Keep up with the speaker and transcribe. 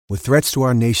With threats to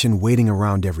our nation waiting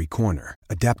around every corner,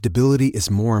 adaptability is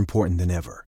more important than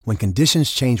ever. When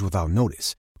conditions change without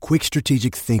notice, quick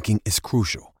strategic thinking is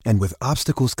crucial. And with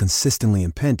obstacles consistently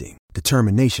impending,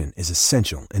 determination is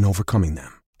essential in overcoming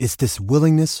them. It's this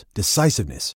willingness,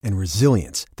 decisiveness, and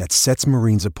resilience that sets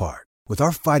Marines apart. With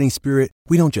our fighting spirit,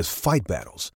 we don't just fight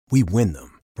battles, we win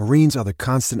them. Marines are the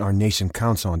constant our nation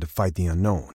counts on to fight the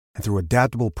unknown. And through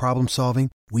adaptable problem solving,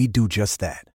 we do just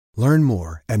that. Learn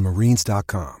more at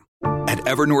marines.com. At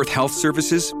Evernorth Health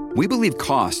Services, we believe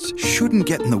costs shouldn't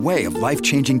get in the way of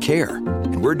life-changing care.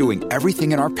 And we're doing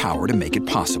everything in our power to make it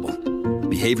possible.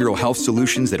 Behavioral health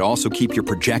solutions that also keep your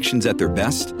projections at their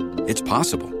best? It's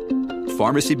possible.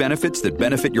 Pharmacy benefits that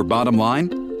benefit your bottom line?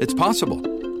 It's possible.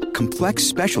 Complex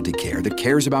specialty care that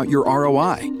cares about your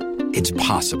ROI? It's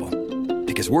possible.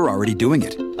 Because we're already doing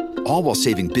it. All while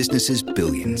saving businesses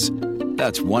billions.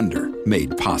 That's Wonder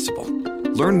made possible.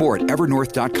 Learn more at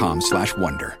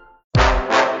evernorth.com/wonder.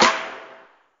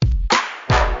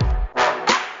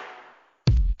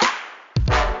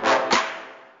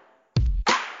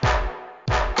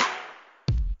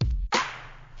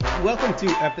 Welcome to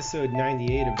episode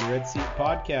 98 of the Red Seat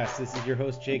Podcast. This is your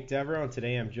host, Jake Devereaux, and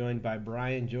today I'm joined by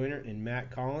Bryan Joiner and Matt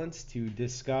Collins to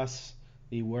discuss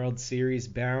the World Series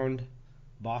bound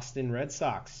Boston Red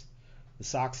Sox. The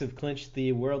Sox have clinched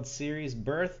the World Series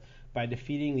berth by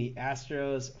defeating the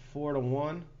Astros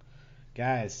 4-1.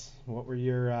 Guys, what were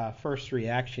your first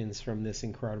reactions from this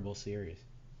incredible series?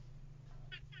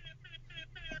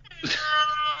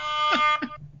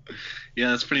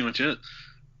 Yeah, that's pretty much it.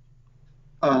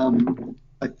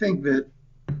 I think that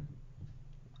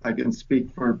I can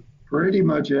speak for pretty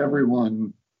much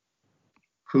everyone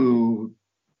who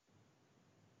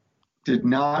did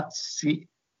not see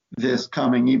this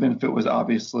coming, even if it was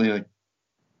obviously like it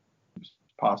was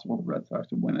possible the Red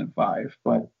Sox would win in 5,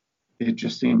 but it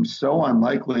just seemed so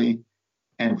unlikely.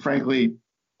 And frankly,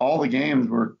 all the games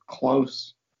were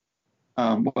close.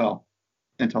 Well,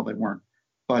 until they weren't.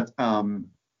 But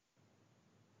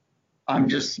I'm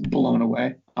just blown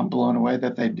away. I'm blown away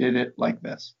that they did it like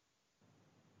this.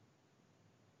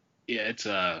 Yeah,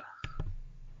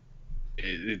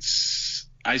 it's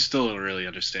I still don't really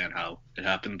understand how it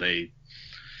happened. They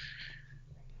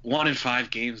won in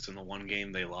 5 games, and the one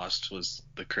game they lost was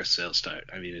the Chris Sale start.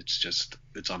 I mean,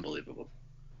 it's unbelievable.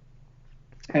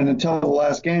 And until the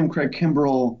last game, Craig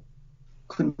Kimbrel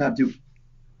could not do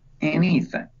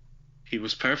anything. He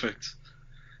was perfect.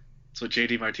 That's what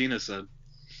JD Martinez said.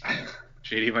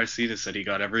 JD Martinez said he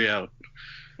got every out.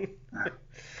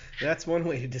 That's one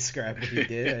way to describe what he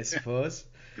did, I suppose.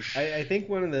 I think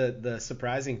one of the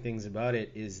surprising things about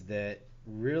it is that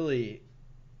really,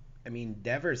 I mean,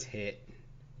 Devers hit,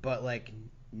 but like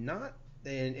not,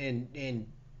 and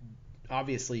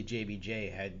obviously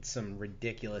JBJ had some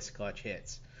ridiculous clutch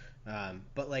hits.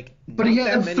 But he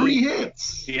had 3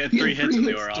 hits. He had 3 hits and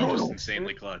they were all total. just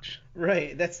insanely clutch.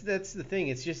 Right. That's the thing.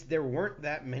 It's just there weren't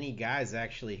that many guys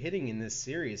actually hitting in this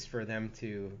series for them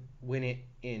to win it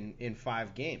in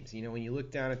 5 games. You know, when you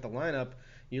look down at the lineup,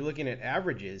 you're looking at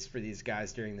averages for these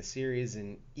guys during the series,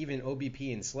 and even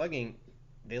OBP and slugging,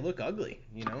 they look ugly,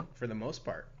 you know, for the most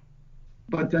part.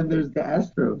 But then there's the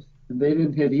Astros, and they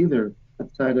didn't hit either,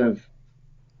 outside of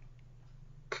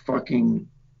fucking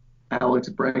Alex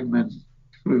Bregman,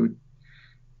 who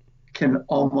can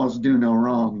almost do no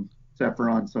wrong except for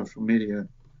on social media.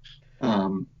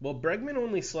 Well, Bregman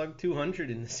only slugged 200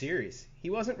 in the series. He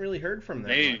wasn't really heard from that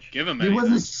They much. give him He anything.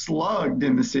 wasn't slugged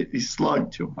in the city. He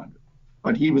slugged 200,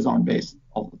 but he was on base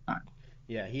all the time.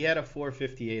 Yeah, he had a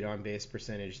 .458 on-base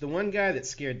percentage. The one guy that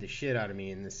scared the shit out of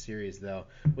me in this series, though,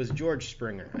 was George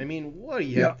Springer. I mean, what do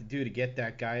you have to do to get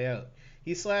that guy out?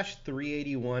 He slashed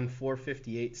 .381,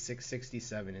 .458,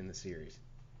 .667 in the series.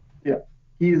 Yeah,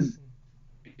 he's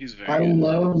very I good.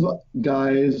 love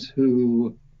guys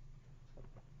who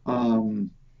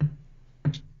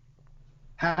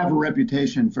have a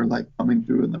reputation for like coming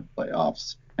through in the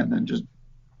playoffs and then just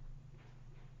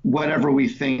whatever we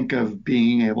think of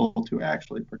being able to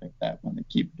actually predict that when they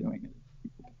keep doing it.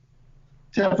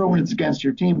 Except for when it's against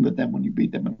your team, but then when you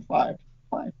beat them in 5,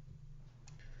 fine.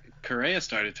 Correa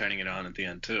started turning it on at the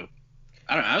end too.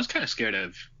 I don't know. I was kind of scared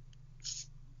of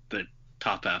the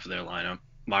top half of their lineup,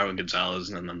 Marwin Gonzalez,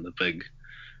 and then the big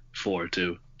 4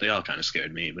 too. They all kind of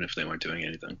scared me, even if they weren't doing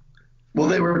anything. Well,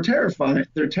 they were terrifying.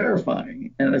 They're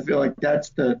terrifying, and I feel like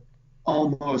that's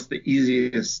almost the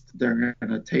easiest they're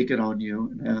going to take it on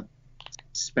you in a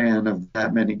span of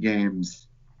that many games,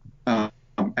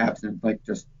 absent like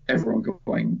just everyone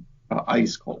going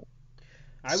ice cold.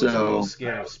 I was the most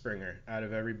scared of Springer out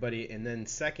of everybody, and then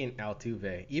second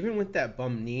Altuve. Even with that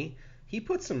bum knee, he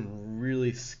put some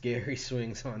really scary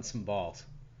swings on some balls.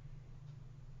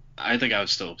 I think I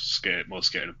was still most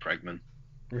scared of Bregman.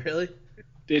 Really?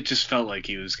 It just felt like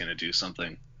he was going to do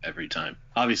something every time.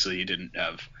 Obviously, he didn't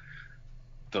have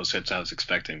those hits I was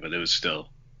expecting, but it was still,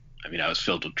 I was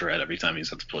filled with dread every time he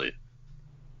was at the plate.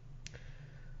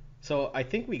 So I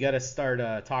think we got to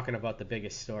start talking about the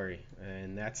biggest story,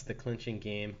 and that's the clinching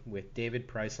game with David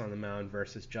Price on the mound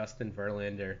versus Justin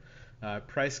Verlander.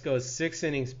 Price goes 6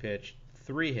 innings pitched,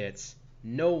 3 hits,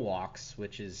 no walks,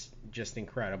 which is just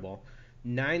incredible,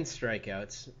 9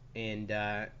 strikeouts,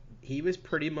 and he was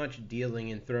pretty much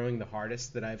dealing and throwing the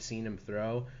hardest that I've seen him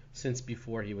throw since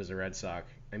before he was a Red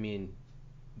Sox. I mean,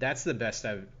 that's the best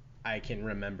I can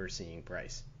remember seeing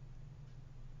Price.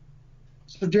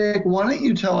 So Jake, why don't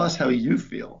you tell us how you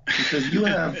feel? Because you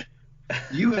have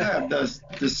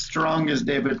the strongest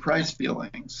David Price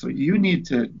feeling. So you need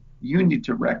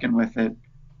to reckon with it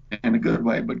in a good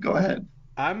way, but go ahead.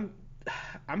 I'm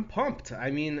pumped.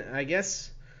 I mean, I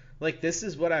guess like this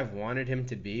is what I've wanted him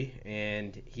to be,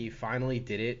 and he finally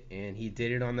did it, and he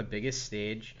did it on the biggest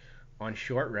stage on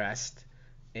short rest,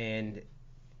 and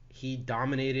he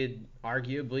dominated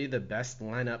arguably the best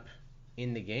lineup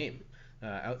in the game.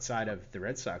 Outside of the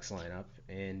Red Sox lineup,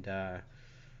 and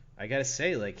I gotta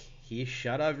say, like, he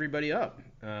shut everybody up.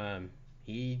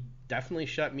 He definitely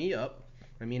shut me up.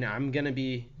 I mean, I'm gonna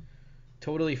be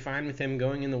totally fine with him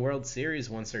going in the World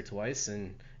Series once or twice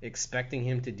and expecting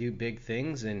him to do big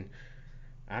things, and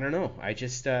I don't know. I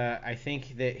just I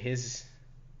think that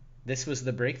this was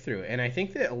the breakthrough, and I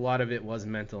think that a lot of it was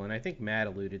mental, and I think Matt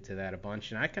alluded to that a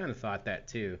bunch, and I kind of thought that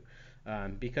too.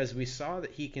 Because we saw that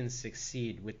he can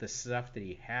succeed with the stuff that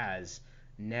he has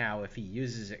now if he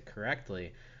uses it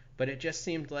correctly. But it just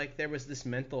seemed like there was this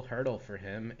mental hurdle for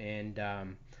him, and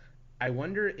I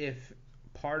wonder if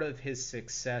part of his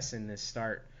success in this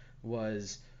start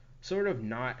was sort of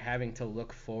not having to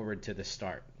look forward to the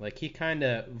start. Like, he kind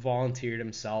of volunteered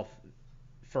himself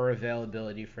for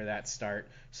availability for that start,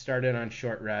 started on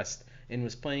short rest, and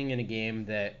was playing in a game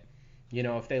that,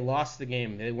 if they lost the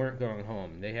game, they weren't going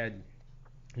home. They had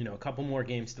a couple more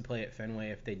games to play at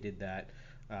Fenway if they did that.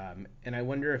 And I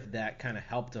wonder if that kind of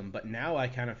helped him. But now I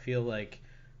kind of feel like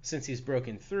since he's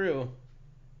broken through,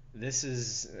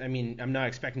 I'm not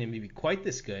expecting him to be quite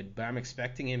this good, but I'm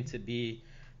expecting him to be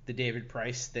the David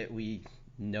Price that we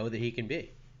know that he can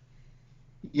be.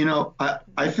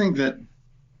 I think that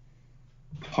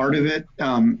part of it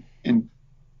and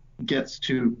gets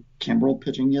to Kimbrel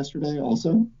pitching yesterday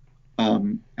also.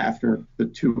 After the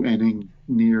 2-inning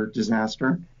near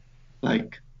disaster.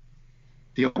 Like,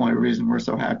 the only reason we're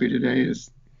so happy today is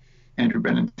Andrew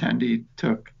Benintendi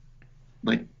took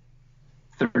like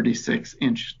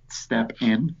 36-inch step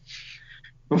in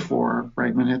before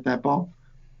Bregman hit that ball.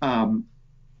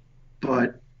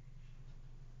 But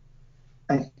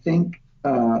I think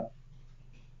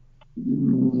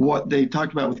what they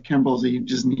talked about with Kimbrel is he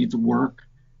just needs work.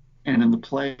 And in the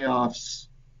playoffs,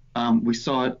 we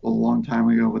saw it a long time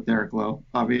ago with Derek Lowe,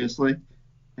 obviously,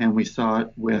 and we saw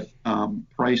it with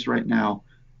Price right now.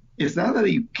 It's not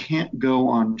that you can't go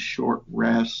on short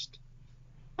rest.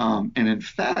 And in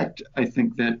fact, I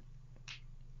think that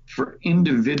for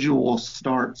individual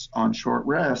starts on short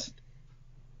rest,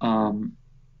 given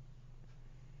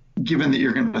that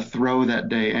you're going to throw that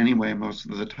day anyway most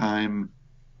of the time,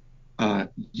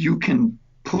 you can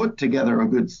put together a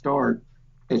good start.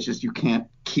 It's just you can't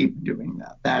keep doing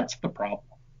that. That's the problem.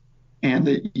 And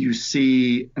that you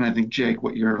see, and I think, Jake,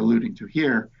 what you're alluding to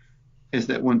here is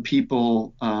that when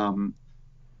people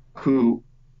who,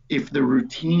 if the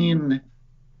routine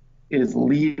is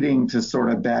leading to sort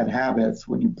of bad habits,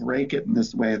 when you break it in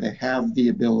this way, they have the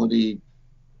ability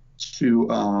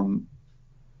to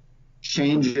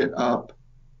change it up.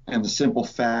 And the simple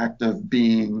fact of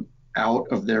being out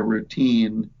of their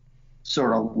routine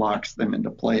sort of locks them into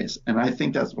place. And I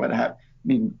think that's what happened. I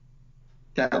mean,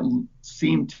 that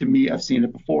seemed to me, I've seen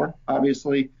it before,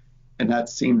 obviously, and that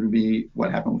seemed to be what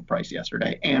happened with Price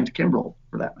yesterday, and Kimbrel,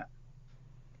 for that matter.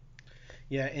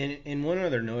 Yeah, and one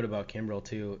other note about Kimbrel,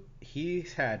 too,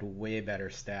 he's had way better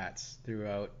stats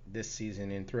throughout this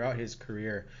season and throughout his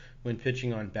career when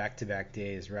pitching on back-to-back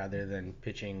days rather than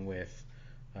pitching with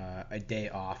a day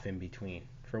off in between.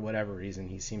 For whatever reason,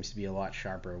 he seems to be a lot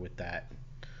sharper with that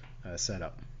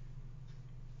setup.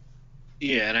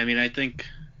 Yeah, and I think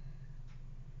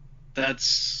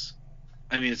it's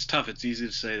tough. It's easy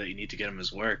to say that you need to get him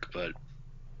his work, but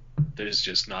there's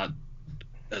just not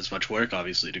as much work,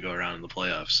 obviously, to go around in the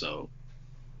playoffs. So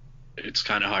it's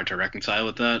kind of hard to reconcile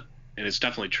with that. And it's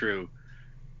definitely true.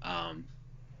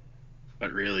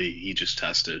 But really, he just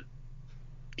has to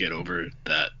get over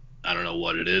that I don't know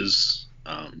what it is,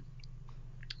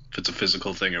 if it's a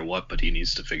physical thing or what, but he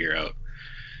needs to figure out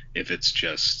if it's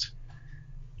just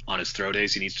on his throw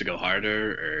days he needs to go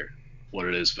harder or what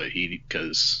it is. But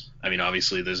because I mean,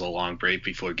 obviously there's a long break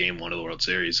before Game 1 of the World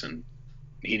Series, and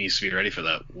he needs to be ready for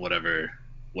that, whatever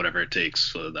it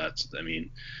takes. So I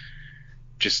mean,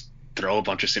 just throw a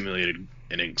bunch of simulated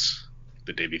innings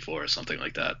the day before or something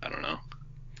like that. I don't know.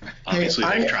 Obviously,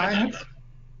 they've tried that.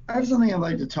 I have something I'd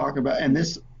like to talk about, and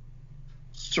this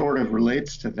sort of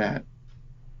relates to that,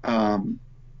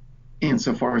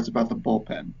 insofar as about the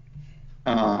bullpen.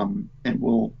 And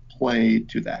we'll play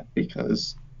to that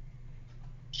because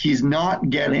he's not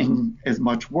getting as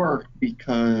much work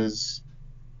because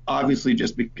of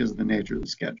the nature of the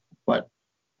schedule, but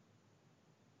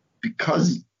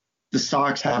because the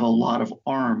Sox have a lot of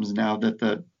arms now that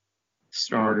the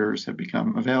starters have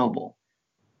become available.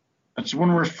 I just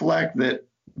want to reflect that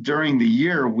during the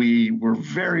year, we were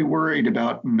very worried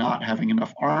about not having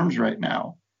enough arms right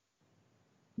now.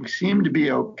 We seem to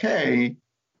be okay,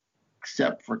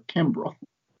 except for Kimbrel.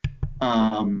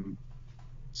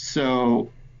 So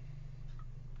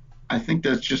I think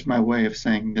that's just my way of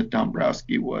saying that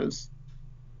Dombrowski was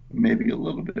maybe a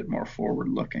little bit more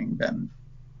forward-looking than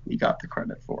he got the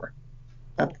credit for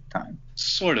at the time.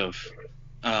 Sort of.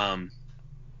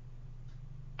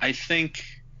 I think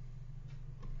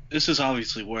this has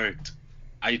obviously worked.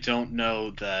 I don't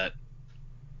know that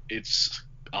it's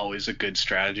always a good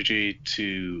strategy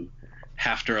to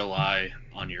have to rely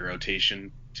on your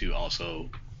rotation to also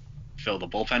fill the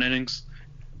bullpen innings.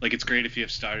 Like, it's great if you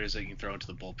have starters that you can throw into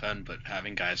the bullpen, but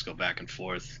having guys go back and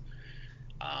forth,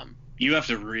 you have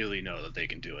to really know that they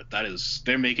can do it.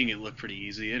 They're making it look pretty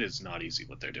easy. It is not easy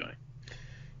what they're doing.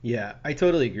 Yeah, I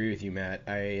totally agree with you, Matt.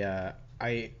 I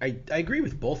agree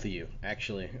with both of you,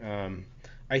 actually.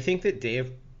 I think that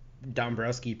Dave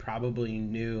Dombrowski probably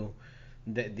knew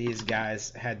that these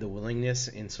guys had the willingness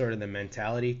and sort of the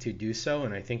mentality to do so,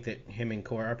 and I think that him and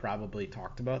Cora probably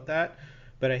talked about that.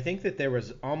 But I think that there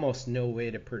was almost no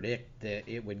way to predict that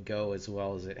it would go as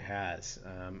well as it has.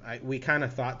 We kind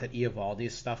of thought that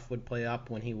Eovaldi's stuff would play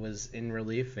up when he was in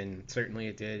relief, and certainly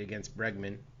it did against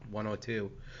Bregman,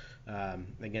 102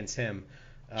 against him.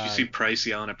 Did you see Price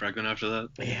yelling at Bregman after that?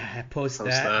 Yeah, post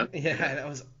that. Yeah, that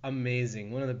was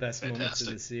amazing. One of the best moments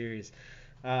of the series.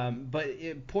 But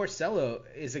Porcello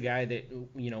is a guy that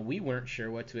we weren't sure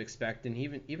what to expect, and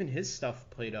even his stuff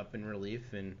played up in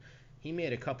relief, and he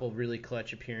made a couple really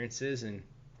clutch appearances. And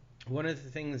one of the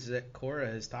things that Cora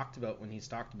has talked about when he's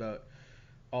talked about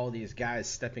all these guys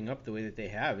stepping up the way that they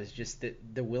have is just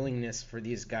that the willingness for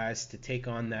these guys to take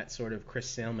on that sort of Chris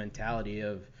Sale mentality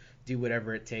of do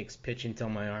whatever it takes, pitch until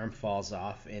my arm falls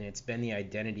off, and it's been the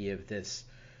identity of this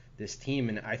team,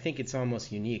 and I think it's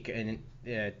almost unique. And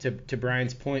to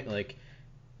Brian's point, like,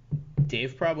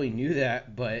 Dave probably knew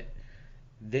that, but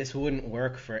this wouldn't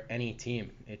work for any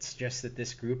team. It's just that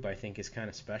this group, I think, is kind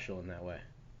of special in that way.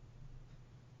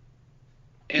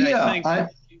 And yeah,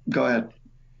 go ahead.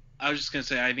 I was just going to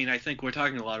say, I mean, I think we're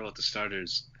talking a lot about the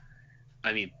starters.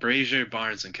 I mean, Brazier,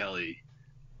 Barnes, and Kelly,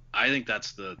 I think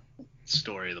that's the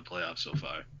story of the playoffs so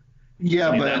far.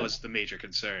 Yeah, but that was the major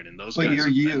concern, and those guys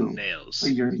have been nails.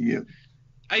 But you're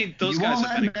those guys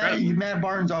have been incredible. Matt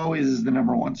Barnes always is the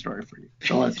number one story for you.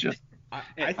 So let's just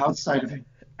outside of it.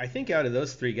 I think out of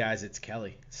those three guys, it's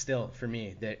Kelly still for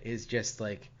me. That is just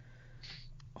like,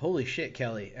 holy shit,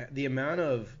 Kelly. The amount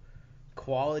of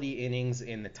quality innings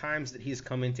and the times that he's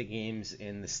come into games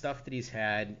and the stuff that he's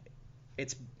had,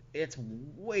 it's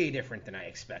way different than I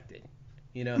expected.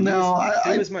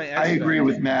 I agree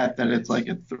with Matt that it's like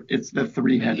it's the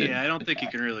three-headed. Yeah, I don't think you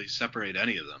can really separate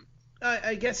any of them.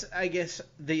 I guess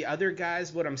the other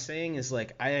guys, what I'm saying is,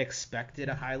 like, I expected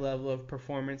a high level of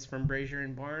performance from Brazier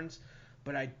and Barnes,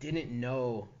 but I didn't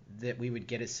know that we would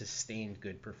get a sustained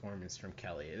good performance from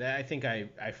Kelly. I think I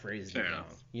phrased it wrong.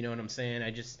 You know what I'm saying?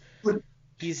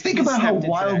 Think about how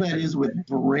wild that is with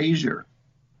Brazier.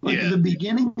 Like, the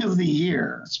beginning of the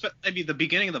year. I mean, the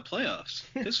beginning of the playoffs.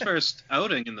 His first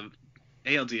outing in the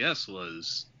ALDS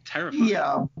was terrifying.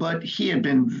 Yeah, but he had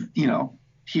been,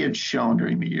 he had shown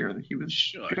during the year that he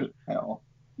was good as hell.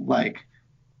 Like,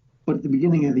 but at the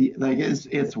beginning of the, like,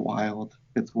 it's wild.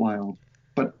 It's wild.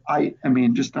 But I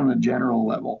mean, just on a general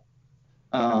level,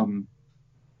 and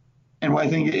I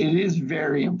think it is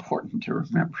very important to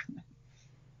remember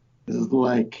is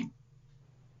like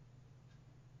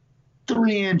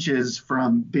 3 inches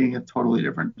from being a totally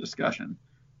different discussion.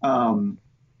 But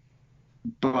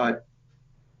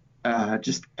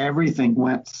just everything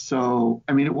went so,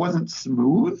 I mean, it wasn't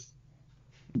smooth,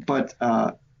 but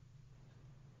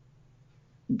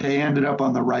they ended up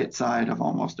on the right side of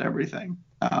almost everything.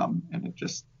 And it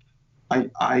just,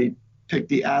 I picked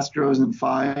the Astros in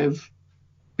 5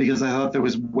 because I thought there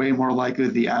was way more likely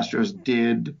the Astros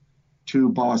did to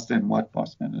Boston what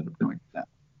Boston ended up doing to them.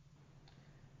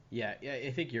 Yeah,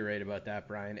 I think you're right about that,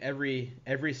 Brian. Every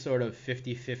sort of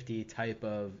 50-50 type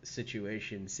of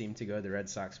situation seemed to go the Red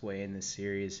Sox way in this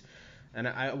series. And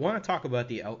I want to talk about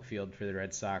the outfield for the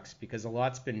Red Sox because a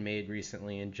lot's been made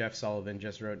recently, and Jeff Sullivan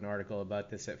just wrote an article about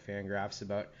this at Fangraphs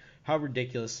about how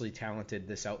ridiculously talented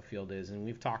this outfield is, and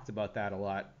we've talked about that a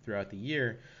lot throughout the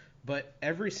year. But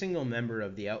every single member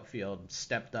of the outfield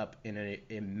stepped up in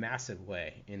a massive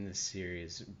way in this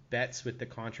series. Betts with the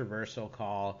controversial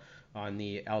call on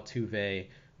the Altuve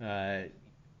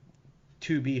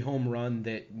 2B home run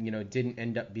that didn't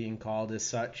end up being called as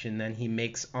such, and then he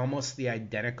makes almost the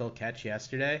identical catch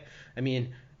yesterday. I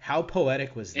mean, how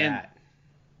poetic was that?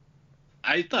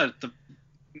 I thought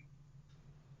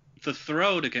the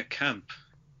throw to get Kemp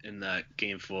in that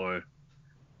Game 4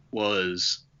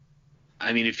 was,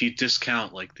 I mean, if you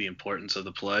discount like the importance of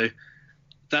the play,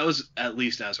 that was at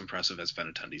least as impressive as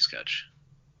Benintendi's catch,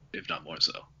 if not more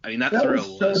so. I mean, that throw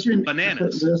was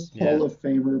bananas. This Hall of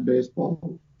Famer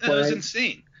baseball play. It was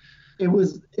insane.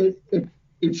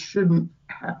 It shouldn't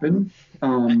happen.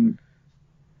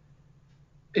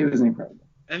 It was incredible.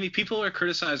 I mean, people are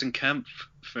criticizing Kemp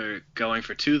for going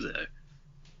for 2 there,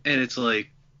 and it's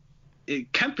like,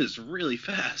 Kemp is really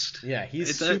fast. Yeah,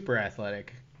 he's super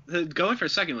athletic. Going for a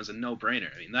second was a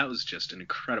no-brainer. I mean, that was just an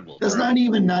incredible That's throw. Not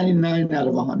even 99 out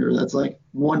of 100. That's like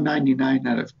 199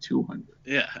 out of 200.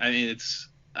 Yeah, I mean,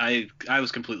 I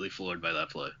was completely floored by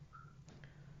that play.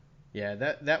 Yeah,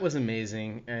 that was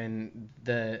amazing. And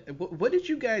what did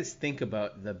you guys think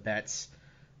about the Betts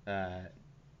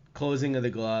closing of the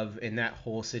glove in that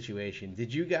whole situation?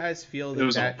 Did you guys feel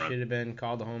that should have been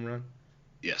called a home run?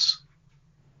 Yes.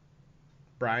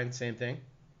 Brian, same thing?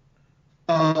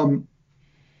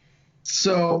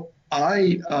 So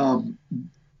I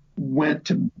went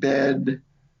to bed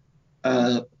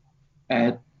at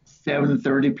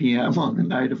 7:30 p.m. on the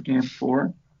night of Game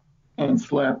 4 and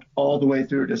slept all the way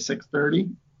through to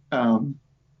 6:30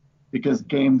 because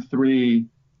Game 3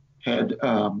 I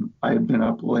had been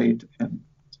up late and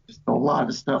just a lot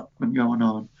of stuff been going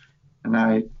on.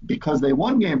 And because they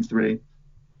won Game 3,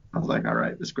 I was like, all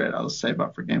right, this is great. I'll save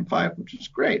up for Game 5, which is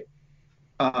great.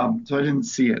 So I didn't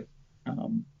see it.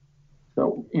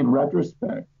 So in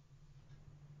retrospect,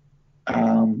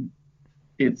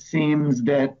 it seems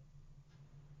that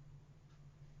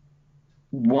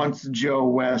once Joe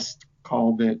West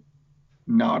called it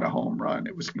not a home run,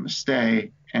 it was going to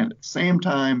stay. And at the same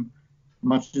time,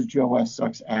 much as Joe West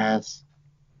sucks ass,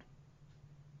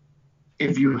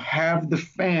 if you have the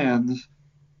fans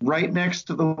right next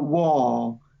to the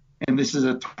wall, and this is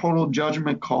a total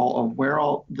judgment call of where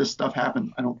all this stuff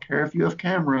happens, I don't care if you have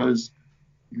cameras,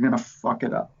 you're going to fuck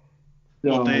it up.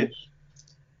 So, well,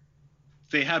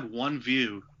 they had one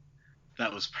view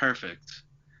that was perfect,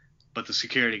 but the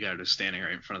security guard was standing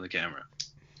right in front of the camera.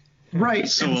 Right.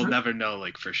 So we'll never know,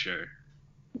 like, for sure.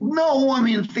 No, I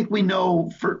mean, I think we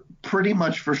know for pretty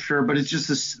much for sure, but it's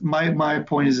just my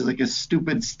point is like a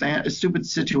stupid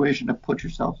situation to put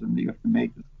yourself in that you have to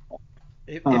make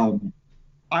this call.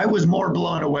 I was more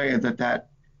blown away that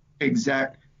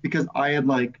exact, because I had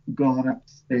like gone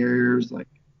upstairs, like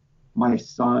my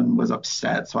son was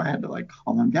upset, so I had to like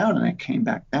calm him down, and I came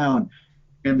back down,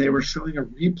 and they were showing a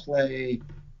replay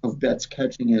of Betts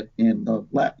catching it in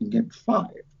Game 5,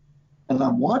 and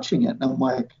I'm watching it, and I'm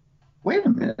like, wait a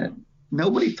minute,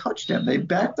 nobody touched him. They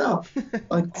backed up.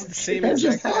 Like, same that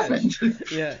just happened.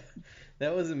 Yeah,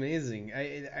 that was amazing.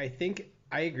 I think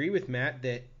I agree with Matt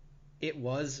that it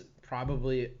was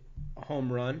probably a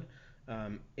home run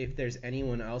if there's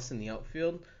anyone else in the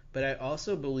outfield, but I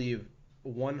also believe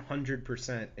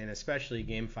 100%, and especially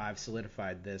Game 5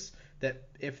 solidified this, that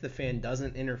if the fan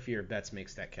doesn't interfere, Betts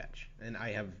makes that catch. And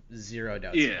I have zero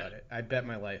doubts about it. I bet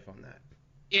my life on that.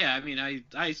 Yeah, I mean,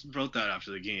 I wrote that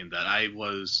after the game, that I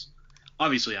was,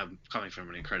 obviously I'm coming from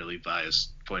an incredibly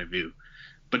biased point of view,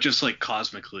 but just like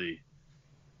cosmically,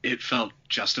 it felt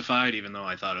justified, even though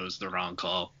I thought it was the wrong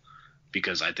call,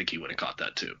 because I think he would have caught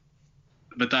that too.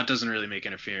 But that doesn't really make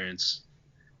interference.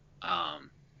 I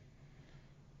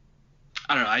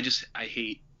don't know. I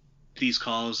hate these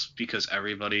calls because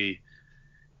everybody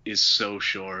is so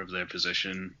sure of their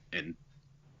position, and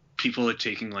people are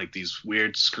taking like these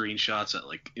weird screenshots at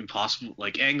like impossible,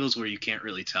 like angles where you can't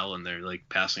really tell, and they're like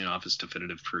passing it off as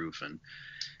definitive proof, and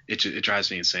it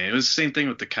drives me insane. It was the same thing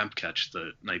with the Kemp catch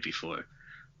the night before,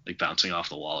 like bouncing off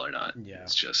the wall or not. Yeah.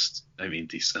 It's just, I mean,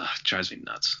 it drives me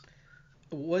nuts.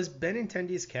 Was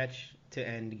Benintendi's catch to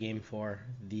end Game 4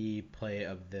 the play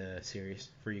of the series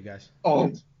for you guys?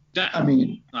 Oh, I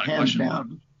mean, Not a hands question.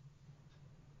 down.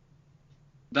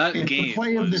 That It's game the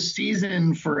play of the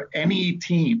season for any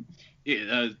team.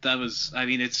 Yeah, that was. I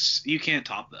mean, you can't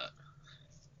top that.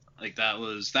 Like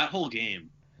that whole game.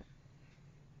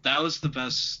 That was the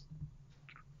best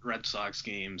Red Sox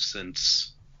game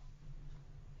since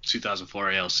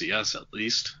 2004 ALCS at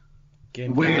least.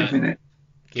 Wait a minute.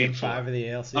 Game 5 of the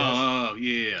ALCS? Oh,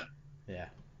 yeah. Yeah.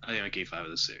 I think I Game 5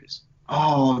 of the series.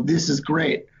 Oh, this is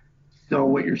great. So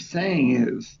what you're saying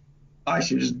is I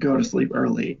should just go to sleep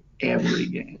early every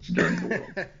game during the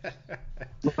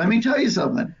World. Let me tell you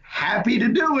something. Happy to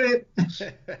do it.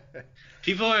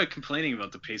 People are complaining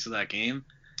about the pace of that game,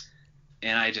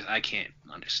 and I can't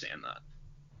understand that.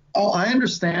 Oh, I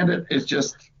understand it. It's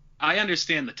just I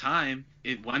understand the time.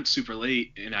 It went super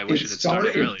late, and I wish it had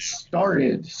started earlier. It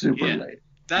started super late.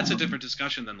 That's a different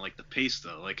discussion than like the pace,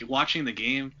 though. Like watching the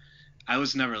game, I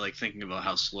was never like thinking about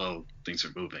how slow things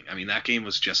are moving. I mean, that game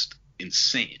was just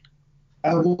insane.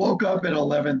 I woke up at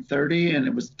 11:30 and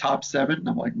it was top 7, and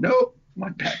I'm like, nope, my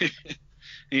bad.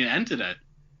 It ended at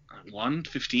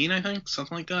 1:15, I think,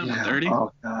 something like that. Yeah. 1:30.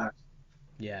 Oh god.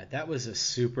 Yeah, that was a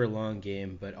super long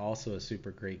game, but also a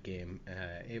super great game.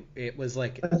 It was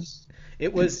like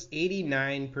it was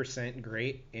 89%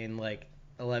 great and like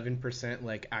 11%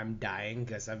 like I'm dying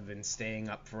because I've been staying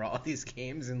up for all these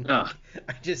games and like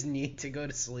I just need to go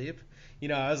to sleep. You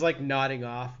know, I was like nodding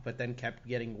off, but then kept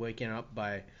getting waken up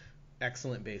by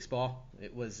excellent baseball.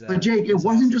 It was. But Jake, it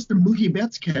wasn't just the Mookie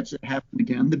Betts catch that happened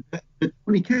again. The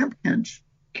Tony Kemp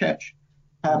catch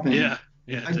happened. Yeah.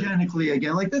 Identically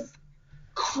again. Like this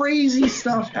crazy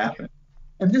stuff happened.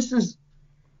 And this is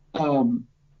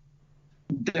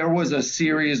there was a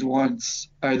series once,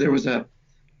 there was a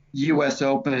US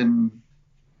Open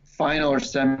final or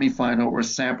semifinal where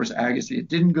Sampras Agassi. It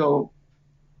didn't go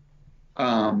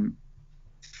 5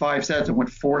 sets, it went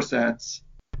 4 sets.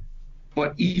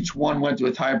 But each one went to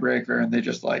a tiebreaker and they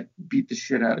just like beat the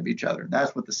shit out of each other.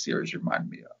 That's what the series reminded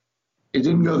me of. It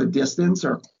didn't go the distance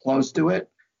or close to it,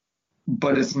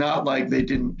 but it's not like they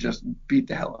didn't just beat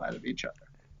the hell out of each other.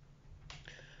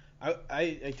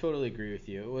 I totally agree with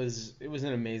you. It was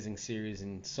an amazing series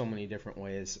in so many different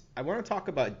ways. I want to talk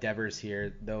about Devers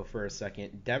here though for a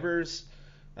second. Devers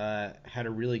had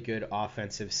a really good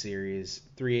offensive series,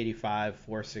 385,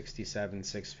 467,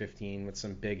 615 with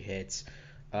some big hits.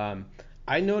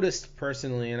 I noticed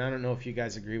personally, and I don't know if you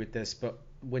guys agree with this, but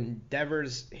when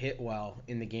Devers hit well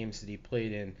in the games that he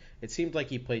played in, it seemed like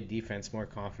he played defense more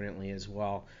confidently as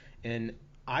well. And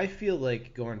I feel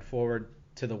like going forward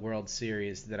to the World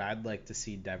Series that I'd like to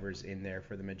see Devers in there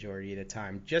for the majority of the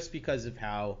time just because of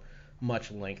how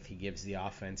much length he gives the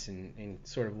offense and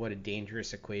sort of what a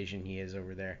dangerous equation he is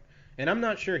over there. And I'm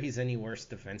not sure he's any worse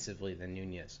defensively than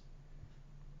Nunez.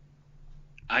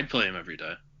 I'd play him every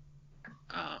day.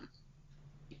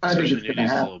 I think it's going to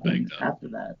happen after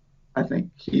that. I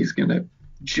think he's going to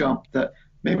jump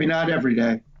maybe not every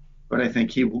day, but I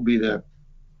think he will be the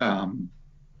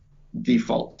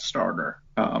default starter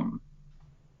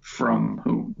from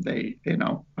whom they,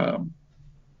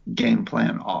 game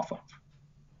plan off of.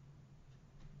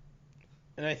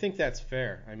 And I think that's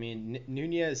fair. I mean,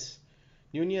 Nunez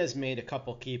made a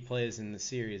couple key plays in the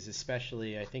series,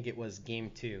 especially I think it was Game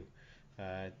 2.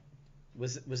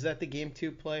 Was that the Game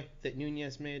 2 play that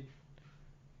Nunez made?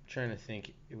 I'm trying to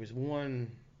think. It was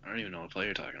one. I don't even know what play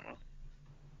you're talking about.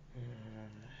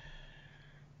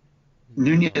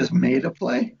 Nunez made a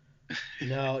play?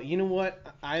 No, you know what?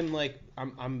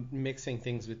 I'm mixing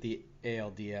things with the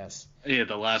ALDS. Yeah,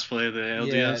 the last play of the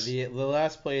ALDS. Yeah, the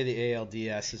last play of the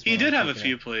ALDS is. He did have a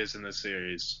few plays in this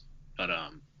series, but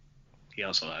he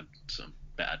also had some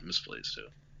bad misplays too.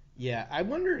 Yeah, I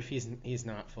wonder if he's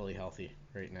not fully healthy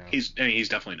right now. He's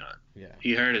definitely not. Yeah.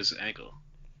 He hurt his ankle.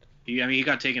 He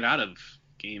got taken out of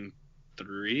Game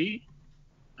 3,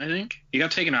 I think. He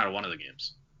got taken out of one of the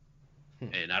games,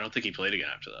 and I don't think he played again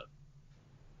after that.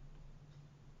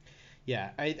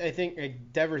 Yeah, I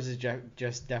think Devers is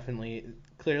just definitely,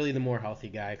 clearly the more healthy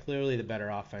guy, clearly the better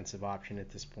offensive option at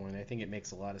this point. I think it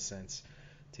makes a lot of sense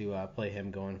to play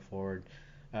him going forward.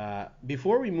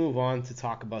 Before we move on to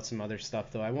talk about some other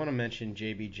stuff, though, I want to mention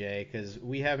JBJ because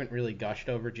we haven't really gushed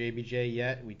over JBJ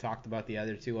yet. We talked about the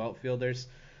other two outfielders,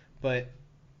 but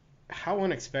how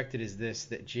unexpected is this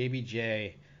that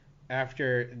JBJ,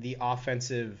 after the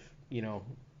offensive,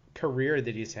 career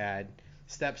that he's had,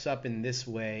 steps up in this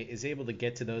way, is able to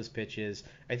get to those pitches.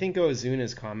 I think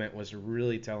Ozuna's comment was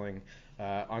really telling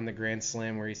on the Grand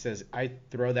Slam where he says, I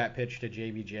throw that pitch to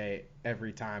JBJ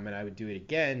every time and I would do it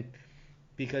again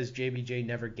because JBJ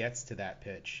never gets to that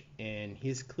pitch, and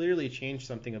he's clearly changed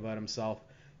something about himself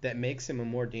that makes him a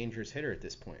more dangerous hitter at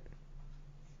this point.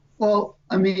 Well,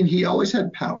 I mean, he always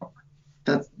had power.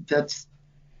 That's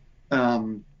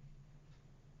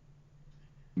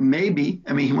maybe.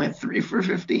 I mean, he went 3 for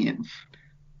 15,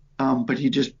 but he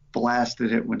just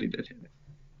blasted it when he did hit it.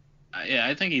 Yeah,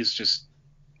 I think he was just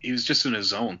in his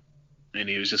zone, and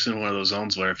he was just in one of those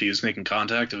zones where if he was making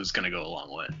contact, it was going to go a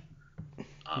long way.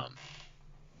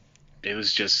 It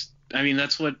was just, I mean,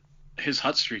 that's what his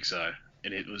hot streaks are,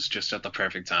 and it was just at the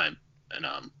perfect time. And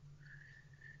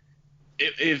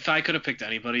if I could have picked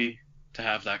anybody to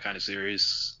have that kind of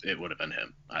series, it would have been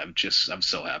him. I'm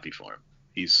so happy for him.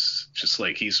 He's just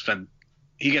like, he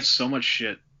gets so much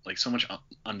shit, like so much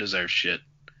undeserved shit,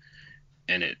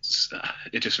 and it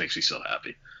just makes me so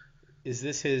happy. Is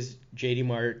this his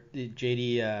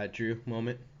JD Drew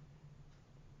moment?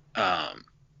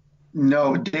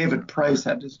 No, David Price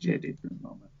had his JD Drew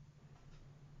moment.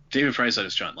 David Price had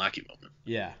his John Lackey moment.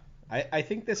 Yeah, I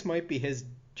think this might be his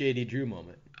JD Drew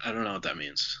moment. I don't know what that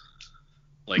means.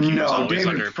 Like, he was always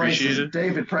underappreciated.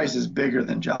 David Price is bigger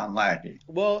than John Lackey.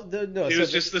 Well, it was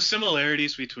just the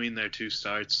similarities between their two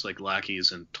starts, like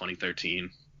Lackey's in 2013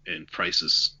 and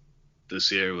Price's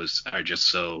this year are just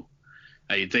so.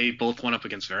 They both went up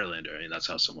against Verlander. I mean, that's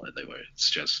how similar they were. It's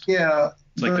just. Yeah,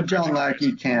 but John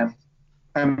Lackey can't.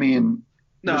 I mean,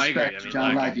 no, I agree. I mean,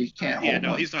 John Lackey can't. Yeah,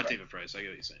 no, he's not David Price. I get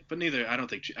what you're saying. But neither, I don't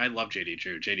think. I love JD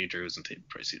Drew. JD Drew isn't David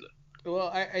Price either. Well,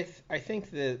 I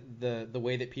think the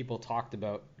way that people talked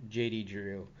about JD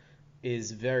Drew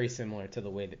is very similar to the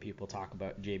way that people talk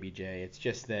about JBJ. It's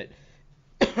just that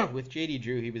with JD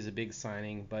Drew, he was a big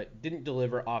signing, but didn't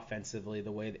deliver offensively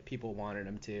the way that people wanted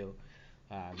him to.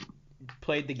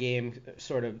 Played the game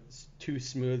sort of too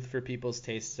smooth for people's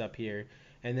tastes up here,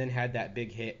 and then had that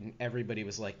big hit, and everybody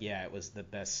was like, yeah, it was the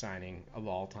best signing of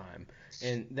all time.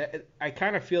 And I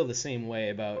kind of feel the same way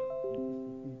about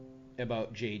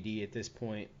JD at this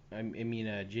point. I mean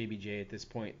JBJ at this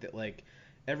point, that like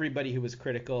everybody who was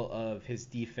critical of his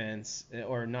defense,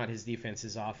 or not his defense,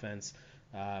 his offense,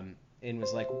 and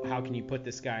was like, how can you put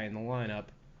this guy in the lineup?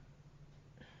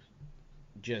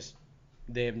 Just,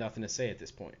 they have nothing to say at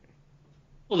this point.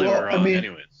 Well, they were wrong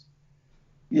anyways.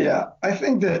 Yeah, I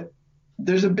think that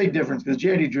there's a big difference because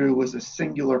JD Drew was a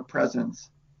singular presence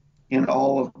in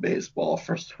all of baseball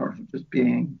for sort of just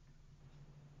being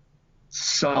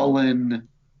sullen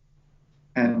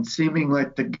and seeming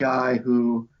like the guy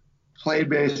who played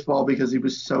baseball because he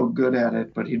was so good at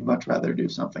it, but he'd much rather do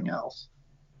something else.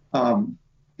 And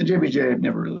JBJ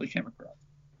never really came across.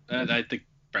 I think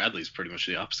Bradley's pretty much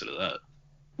the opposite of that.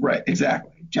 Right,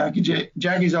 exactly.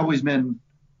 Jackie's always been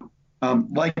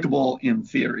likable in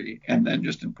theory, and then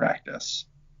just in practice,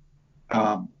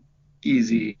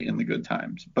 easy in the good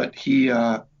times. But he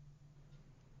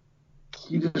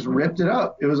just ripped it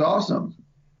up. It was awesome.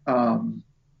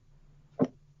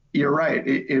 You're right.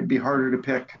 It'd be harder to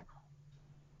pick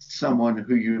someone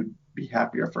who you'd be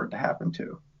happier for it to happen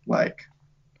to, like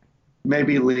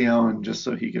maybe Leon, just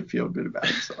so he could feel good about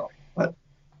himself. But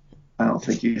I don't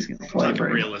think he's going to play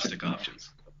very realistic much. Options.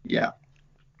 Yeah.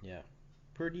 Yeah.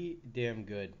 Pretty damn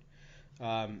good.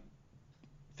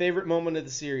 Favorite moment of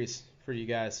the series for you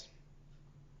guys?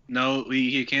 No,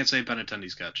 you can't say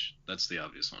Benintendi's catch. That's the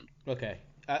obvious one. Okay.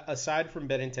 Aside from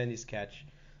Benintendi's catch,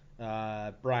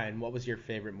 Brian, what was your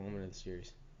favorite moment of the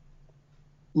series?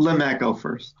 Let Matt go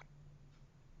first.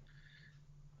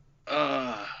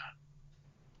 I'm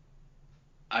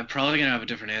probably going to have a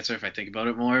different answer if I think about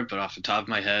it more, but off the top of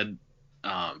my head,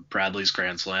 Bradley's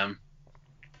grand slam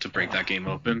to break that game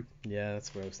open. Yeah,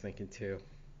 that's what I was thinking too.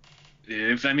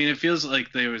 It feels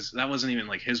like that wasn't even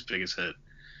like his biggest hit,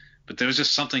 but there was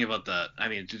just something about that. I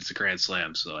mean, it's a grand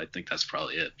slam, so I think that's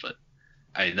probably it. But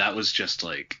that was just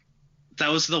like, that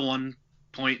was the one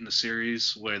point in the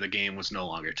series where the game was no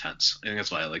longer tense. I think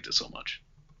that's why I liked it so much.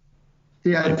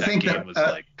 Yeah, like, I think that game was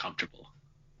like comfortable.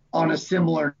 On a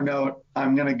similar note,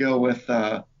 I'm going to go with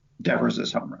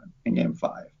Devers' home run in Game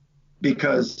 5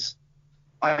 because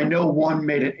I know one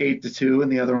made it 8-2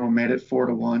 and the other one made it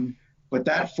 4-1. But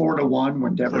that 4-1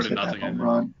 when Devers hit that home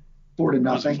run, 4-0.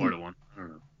 Was it 4-1? I don't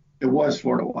know. It was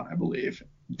 4-1, I believe.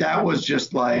 That was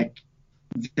just like,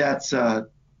 that's going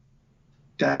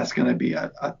to be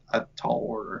a tall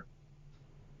order.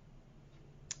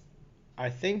 I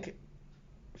think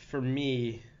for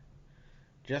me,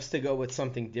 just to go with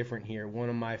something different here, one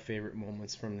of my favorite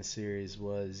moments from the series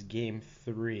was Game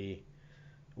 3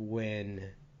 when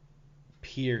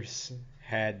Pierce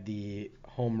had the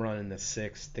home run in the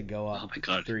 6th to go up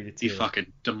 3-2. He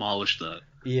fucking demolished that.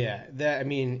 Yeah,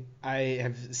 I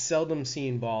have seldom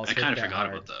seen balls. I kind of forgot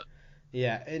about that.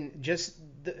 Yeah, and just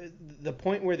the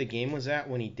point where the game was at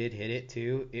when he did hit it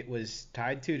too, it was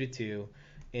tied 2-2,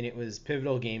 and it was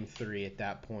pivotal game 3 at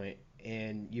that point,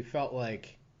 and you felt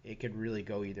like it could really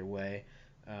go either way.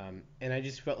 And I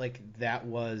just felt like that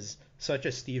was such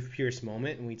a Steve Pearce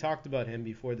moment, and we talked about him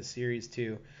before the series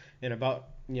too, and about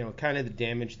kind of the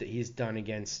damage that he's done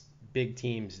against big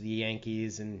teams, the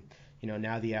Yankees, and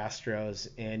now the Astros,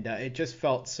 and it just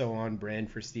felt so on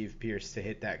brand for Steve Pearce to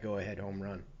hit that go-ahead home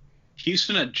run.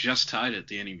 Houston had just tied it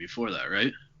the inning before that,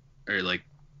 right? Or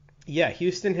Yeah,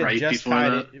 Houston had right just before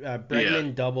tied that? it.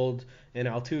 Bregman doubled, and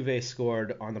Altuve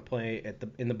scored on the play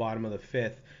in the bottom of the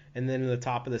 5th, and then in the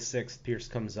top of the 6th, Pearce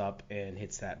comes up and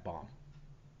hits that bomb.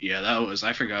 Yeah,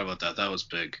 I forgot about that. That was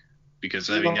big because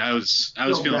I was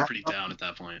feeling pretty down at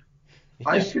that point.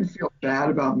 I should feel bad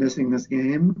about missing this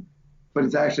game, but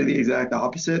it's actually the exact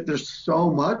opposite. There's so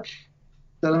much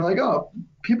that I'm like, oh,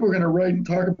 people are going to write and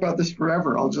talk about this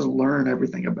forever. I'll just learn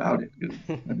everything about it.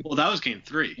 Well, that was game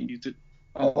 3. You did.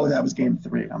 Oh, that was game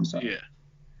 3. I'm sorry. Yeah.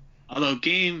 Although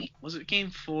was it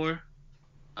game 4?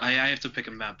 I have to pick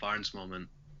a Matt Barnes moment.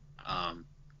 I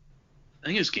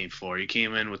think it was game 4. He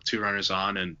came in with 2 runners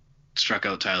on and struck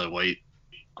out Tyler White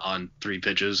on 3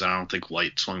 pitches. I don't think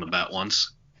White swung the bat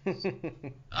once.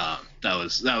 That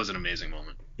was an amazing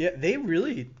moment. Yeah, they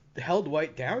really held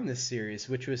White down this series,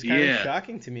 which was kind of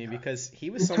shocking to me because he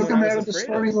was someone I was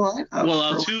afraid of. Well,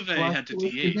 Altuve had to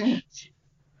DH.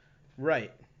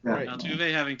 Right. Yeah. Right.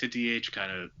 Altuve having to DH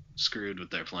kind of screwed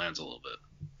with their plans a little bit.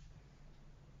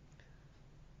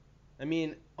 I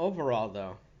mean, overall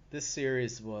though, this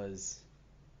series was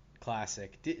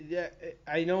classic.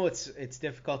 I know it's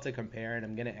difficult to compare, and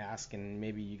I'm gonna ask, and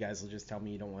maybe you guys will just tell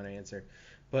me you don't want to answer.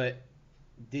 But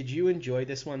did you enjoy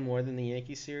this one more than the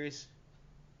Yankee series?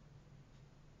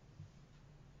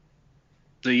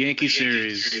 The Yankee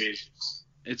series,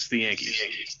 it's the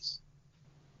Yankees.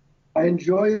 I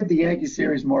enjoyed the Yankee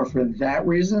series more for that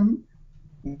reason.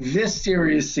 This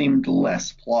series seemed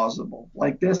less plausible.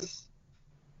 Like this,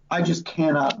 I just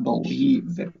cannot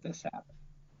believe that this happened.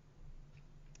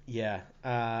 Yeah,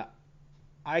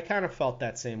 I kind of felt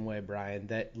that same way, Brian.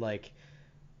 That like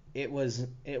it was.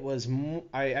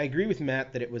 I agree with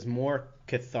Matt that it was more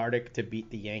cathartic to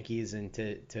beat the Yankees and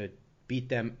to beat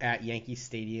them at Yankee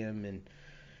Stadium and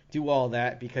do all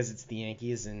that because it's the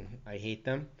Yankees and I hate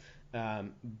them.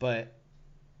 But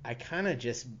I kind of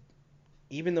just,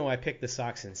 even though I picked the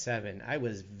Sox in 7, I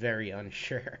was very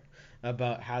unsure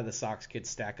about how the Sox could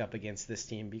stack up against this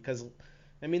team because,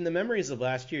 I mean, the memories of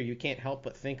last year, you can't help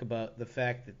but think about the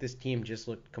fact that this team just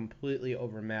looked completely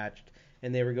overmatched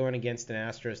and they were going against an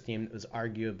Astros team that was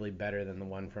arguably better than the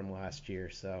one from last year.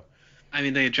 So, I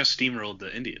mean, they had just steamrolled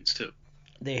the Indians too.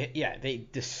 They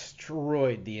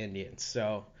destroyed the Indians.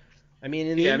 So, I mean,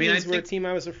 and the Indians were a team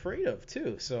I was afraid of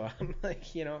too. So I'm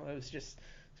like, it was just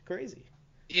crazy.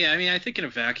 Yeah, I mean, I think in a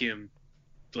vacuum,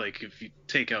 like if you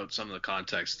take out some of the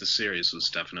context, the series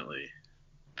was definitely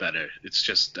better. It's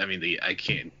just, I mean, you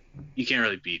can't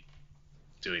really beat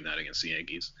doing that against the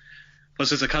Yankees. Plus,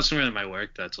 there's a customer in my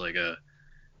work that's like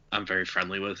I'm very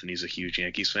friendly with, and he's a huge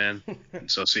Yankees fan.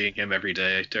 So seeing him every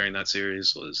day during that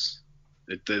series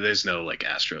there's no like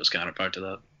Astros counterpart to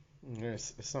that.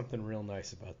 There's something real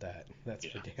nice about that. That's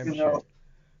for damn You sure. know,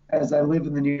 as I live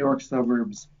in the New York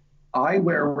suburbs, I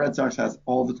wear Red Sox hats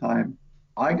all the time.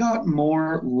 I got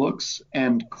more looks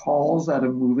and calls out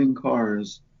of moving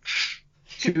cars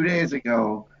 2 days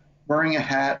ago wearing a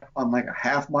hat on like a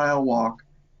half-mile walk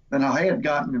than I had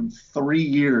gotten in 3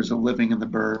 years of living in the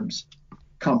burbs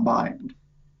combined.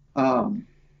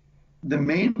 The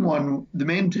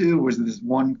main two was this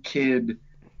one kid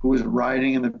who was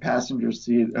riding in the passenger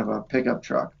seat of a pickup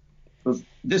truck.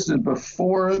 This is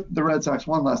before the Red Sox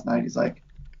won last night. He's like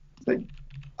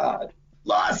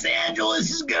Los Angeles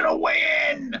is gonna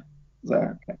win. I was like,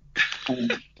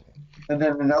 okay. And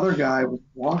then another guy was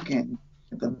walking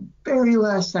at the very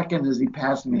last second as he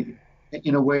passed me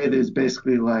in a way that is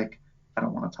basically like, I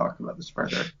don't want to talk about this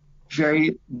further.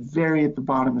 Very, very at the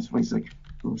bottom of his voice, like,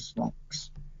 go Sox.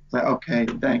 It's like, okay,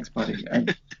 thanks, buddy.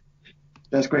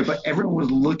 That's great. But everyone was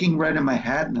looking right at my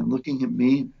hat and then looking at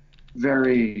me.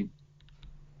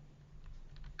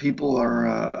 People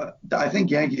are, I think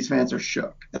Yankees fans are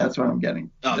shook. That's what I'm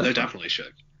getting. Oh, they're definitely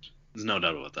shook. There's no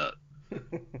doubt about that.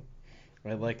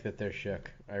 I like that they're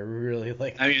shook. I really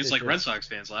like that. I mean, it's like Red Sox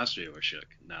fans last year were shook.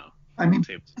 No. I mean,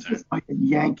 this is like a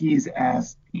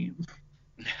Yankees-ass team.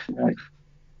 Right?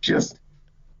 Just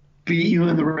beat you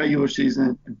in the regular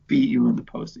season and beat you in the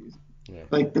postseason. Yeah.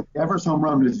 Like the Devers home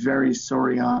run was very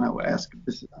Soriano-esque.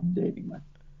 I'm dating that.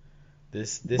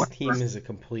 This team is a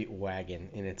complete wagon,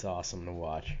 and it's awesome to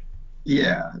watch.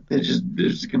 Yeah, they're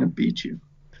just gonna beat you.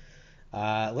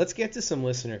 Let's get to some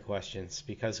listener questions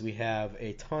because we have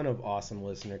a ton of awesome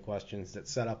listener questions that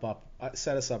set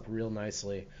us up real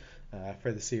nicely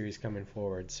for the series coming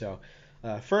forward. So,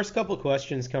 first couple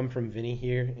questions come from Vinny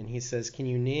here, and he says, "Can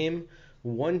you name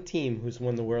one team who's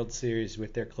won the World Series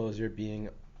with their closer being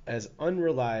as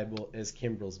unreliable as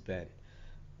Kimbrel's been?"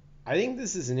 I think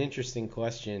this is an interesting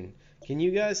question. Can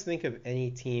you guys think of any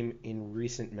team in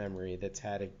recent memory that's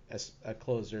had a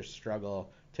closer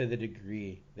struggle to the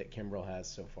degree that Kimbrel has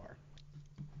so far?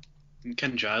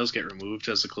 Can Giles get removed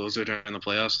as the closer during the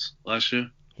playoffs last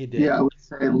year? He did. Yeah, I would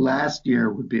say last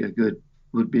year would be a good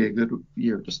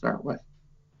year to start with.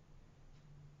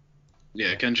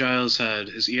 Yeah, Ken Giles had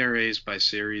his ERAs by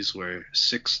series were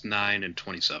 6, 9, and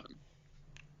 27.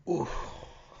 Ooh,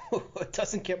 it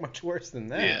doesn't get much worse than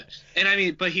that. Yeah, and I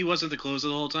mean, but he wasn't the closer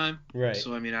the whole time. Right.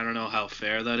 So I mean, I don't know how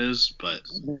fair that is, but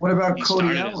What about he Cody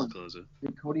started as a Allen? closer.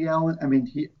 Cody Allen, I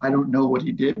mean, I don't know what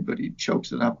he did, but he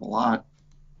chokes it up a lot.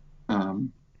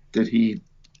 Did he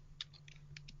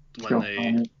When choke they, on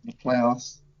it in the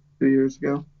playoffs 2 years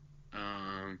ago?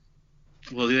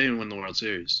 well, they didn't win the World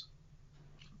Series.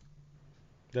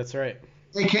 That's right.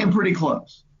 They came pretty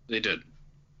close. They did,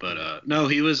 but no,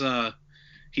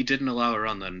 he didn't allow a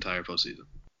run that entire postseason.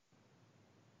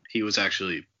 He was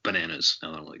actually bananas.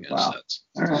 Now that I'm looking at his Wow. stats.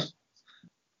 All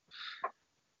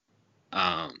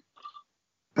right.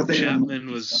 But they Chapman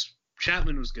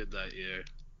was good that year,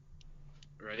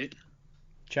 right?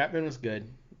 Chapman was good.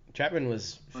 Chapman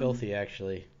was filthy,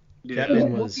 actually. Yeah.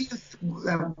 Chapman What was.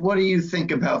 what do you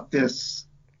think about this?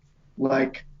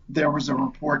 Like, there was a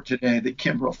report today that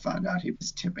Kimbrel found out he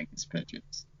was tipping his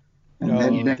pitches. And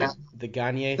then the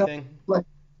Gagne thing? like,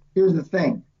 here's the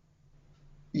thing.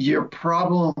 Your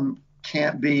problem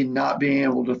can't be not being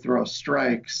able to throw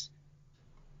strikes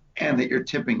and that you're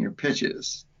tipping your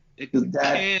pitches. It 'Cause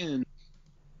can.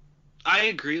 I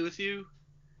agree with you,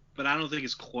 but I don't think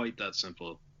it's quite that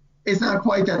simple. It's not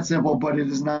quite that simple, but it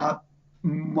is not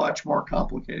much more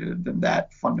complicated than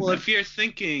that fundamentally. Well, if you're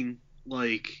thinking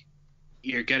like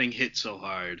you're getting hit so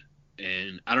hard,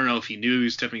 and I don't know if he knew he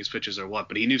was tipping his pitches or what,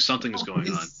 but he knew something was going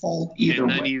on. Fault either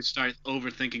and then way. you start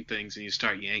overthinking things and you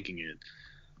start yanking it.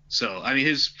 So, I mean,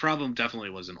 his problem definitely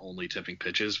wasn't only tipping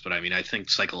pitches, but I mean, I think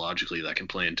psychologically that can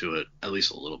play into it at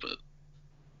least a little bit.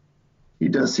 He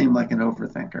does seem like an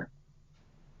overthinker.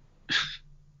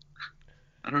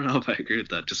 I don't know if I agree with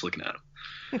that just looking at him.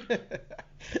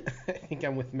 I think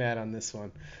I'm with Matt on this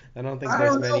one. I don't think I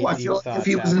there's don't know. many I deep feel like thoughts if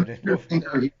he was an happening.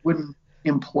 overthinker, he wouldn't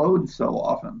implode so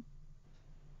often.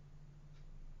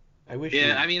 I wish.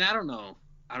 Yeah, I mean, I don't know.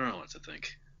 I don't know what to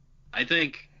think. I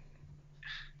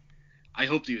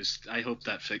hope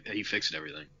that he fixed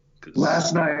everything.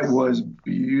 Last night was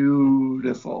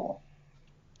beautiful.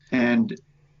 And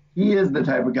he is the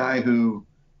type of guy who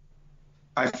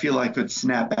I feel like could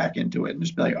snap back into it and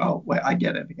just be like, oh, wait, I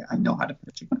get it. I know how to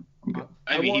pitch again. I'm good.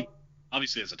 He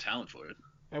obviously has a talent for it.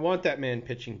 I want that man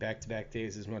pitching back-to-back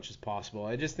days as much as possible.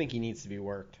 I just think he needs to be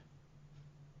worked.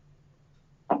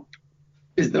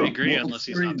 Is the I agree, World unless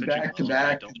he's not Series pitching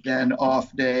back-to-back, then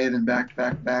off day, then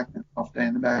back-to-back, then off day,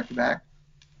 and then back-to-back?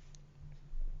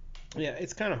 Yeah,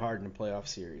 it's kind of hard in a playoff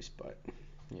series, but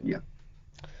you know.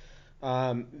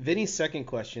 Yeah. Vinny's second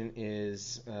question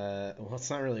is, well, it's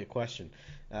not really a question.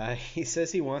 He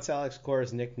says he wants Alex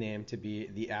Cora's nickname to be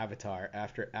the Avatar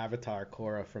after Avatar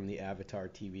Cora from the Avatar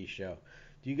TV show.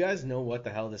 Do you guys know what the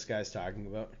hell this guy's talking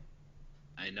about?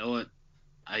 I know it.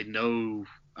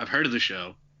 I've heard of the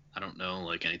show. I don't know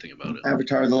like anything about it.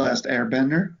 Avatar: The Last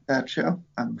Airbender, that show?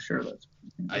 I'm sure that's.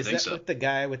 I think so. With the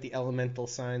guy with the elemental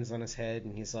signs on his head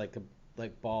and he's like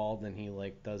bald and he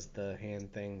like does the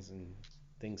hand things and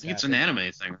things happen? It's an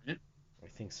anime thing, right? I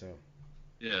think so.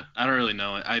 Yeah, I don't really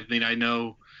know it. I mean, I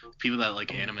know people that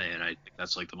like anime, and I think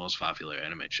that's like the most popular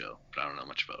anime show, but I don't know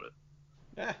much about it.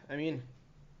 Yeah, I mean,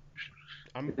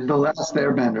 The Last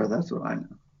Airbender, that's what I know.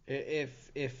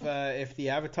 If the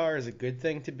Avatar is a good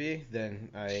thing to be, then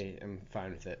I am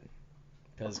fine with it,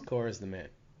 because Korra's the man.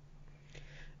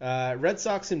 Red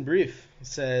Sox in brief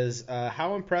says,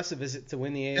 how impressive is it to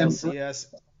win the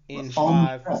ALCS in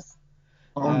 5?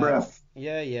 On breath.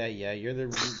 Yeah. You're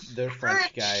the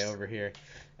French guy over here.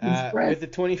 With the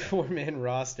 24-man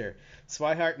roster,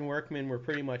 Swihart and Workman were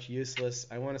pretty much useless.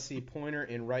 I want to see Pointer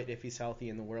and Wright if he's healthy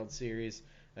in the World Series.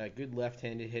 Good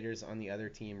left-handed hitters on the other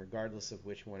team, regardless of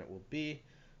which one it will be.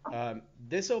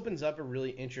 This opens up a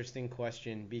really interesting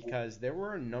question because there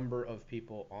were a number of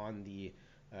people on the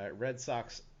Red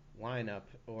Sox lineup,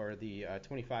 or the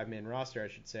 25-man roster, I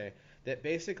should say, that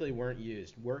basically weren't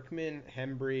used. Workman,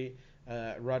 Hembry,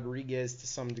 Rodriguez to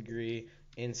some degree,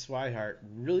 and Swihart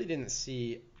really didn't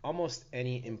see almost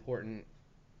any important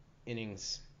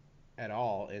innings at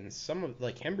all, and some of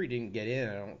Hembree didn't get in.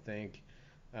 I don't think.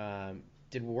 I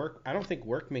don't think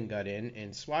Workman got in,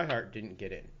 and Swihart didn't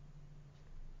get in.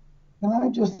 Can I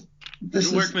just?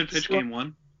 Did Workman pitch game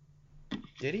 1?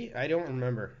 Did he? I don't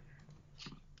remember.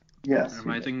 Yes. Or am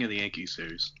I thinking of the Yankees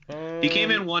series? He came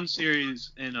in one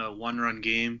series in a 1-run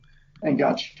game. And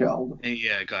got shelled. And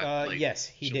got yes,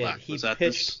 he did. He Was that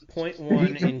pitched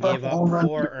 .1 and gave up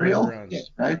 4 earned runs. Yeah,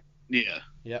 right? Yeah.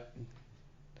 Yep.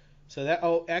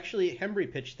 So actually,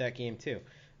 Hembree pitched that game too.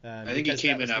 I think he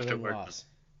came in after Workman. Loss.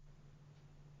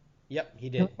 Yep, he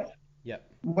did. Yep.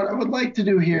 What I would like to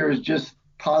do here is just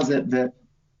posit that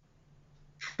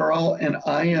Charles and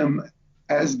I am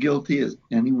as guilty as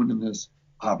anyone in this,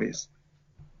 obvious,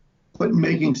 but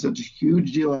making such a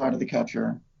huge deal out of the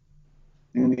catcher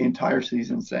in the entire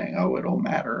season, saying, "Oh, it'll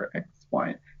matter X,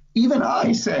 Y." Even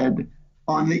I said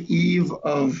on the eve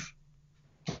of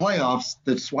playoffs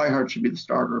that Swihart should be the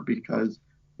starter because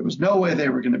there was no way they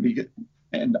were going to be good,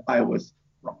 and I was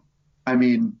wrong. I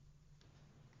mean,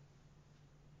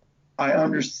 I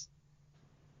understand.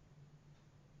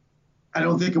 I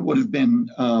don't think it would have been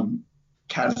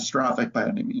catastrophic by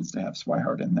any means to have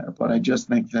Swihart in there, but I just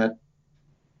think that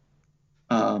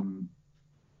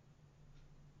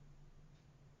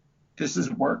this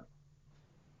is work.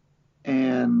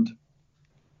 And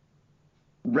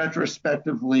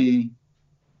retrospectively,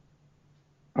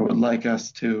 I would like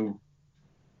us to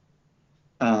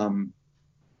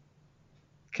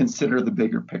consider the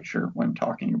bigger picture when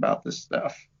talking about this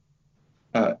stuff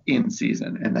in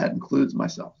season, and that includes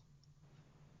myself.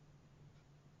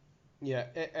 Yeah,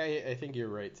 I think you're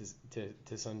right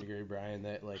to some degree, Brian,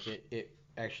 that it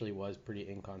actually was pretty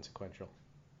inconsequential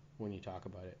when you talk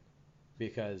about it,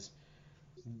 because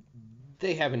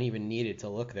they haven't even needed to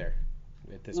look there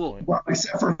at this point. Well,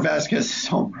 except for Vasquez's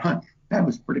home run. That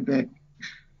was pretty big.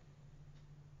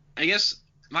 I guess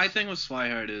my thing with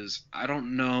Swihart is I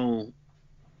don't know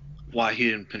why he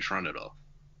didn't pinch run at all.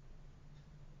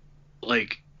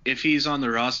 If he's on the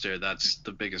roster, that's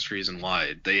the biggest reason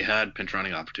why. They had pinch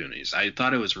running opportunities. I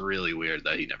thought it was really weird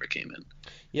that he never came in.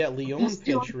 Yeah, Leon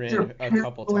pinch ran a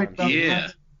couple times. Yeah.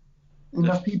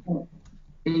 Enough people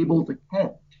able to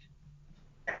catch.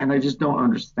 And I just don't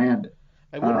understand it.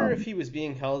 I wonder if he was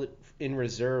being held in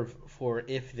reserve for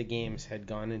if the games had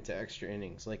gone into extra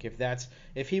innings.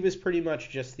 If he was pretty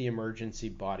much just the emergency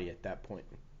body at that point.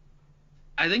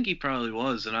 I think he probably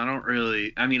was, and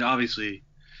obviously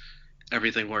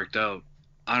everything worked out.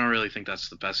 I don't really think that's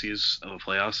the best use of a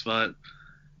playoff spot.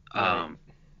 Right.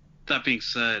 That being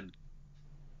said,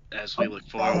 as we look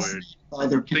forward,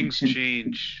 things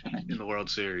change in the World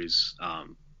Series.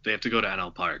 They have to go to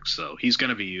NL Park, so he's going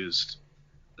to be used,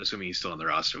 assuming he's still on the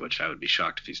roster, which I would be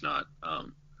shocked if he's not.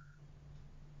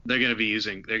 They're going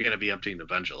to be emptying the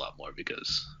bench a lot more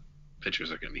because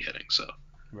pitchers are going to be hitting. So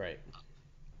right.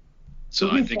 So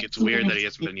I think it's weird that he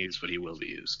hasn't been used, but he will be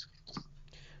used.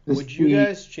 Would you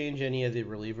guys change any of the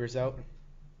relievers out?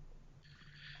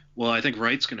 Well, I think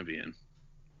Wright's going to be in.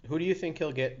 Who do you think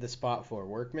he'll get the spot for?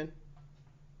 Workman?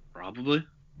 Probably.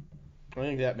 I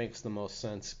think that makes the most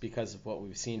sense because of what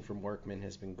we've seen from Workman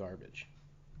has been garbage.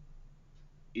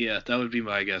 Yeah, that would be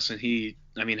my guess. And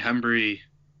Hembree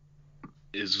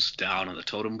is down on the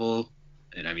totem pole,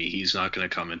 and he's not going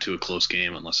to come into a close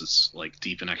game unless it's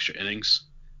deep in extra innings.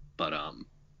 But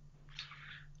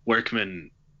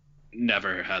Workman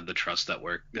never had the trust that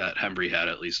Hembree had,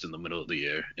 at least in the middle of the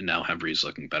year, and now Hembree's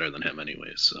looking better than him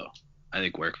anyways. So I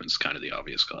think Workman's kind of the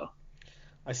obvious call.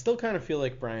 I still kind of feel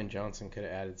like Bryan Johnson could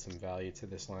have added some value to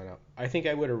this lineup. I think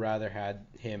I would have rather had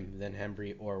him than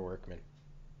Hembree or Workman.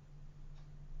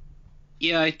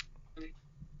 Yeah,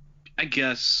 I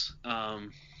guess.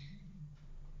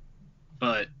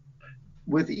 But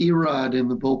with Erod in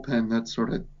the bullpen, that's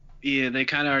sort of... Yeah, they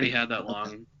kind of already had that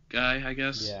long guy, I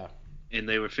guess. Yeah. And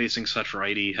they were facing such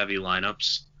righty-heavy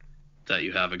lineups that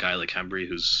you have a guy like Kimbrel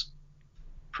who's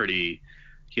he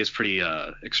has pretty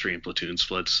extreme platoon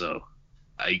splits, so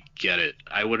I get it.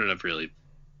 I wouldn't have really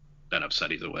been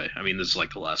upset either way. This is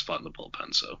the last spot in the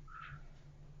bullpen, so.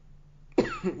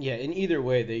 Yeah, in either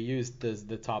way, they used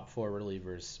the top four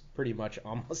relievers pretty much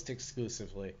almost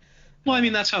exclusively. Well,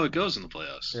 that's how it goes in the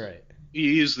playoffs. Right. You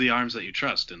use the arms that you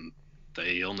trust, and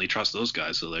they only trust those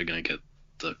guys, so they're going to get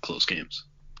the close games.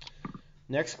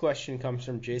 Next question comes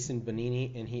from Jason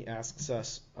Bonini, and he asks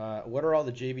us, what are all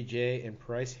the JBJ and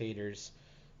Price haters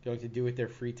going to do with their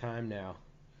free time now?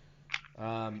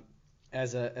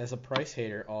 As a Price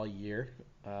hater all year,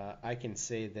 I can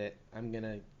say that I'm going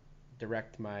to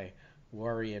direct my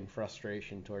worry and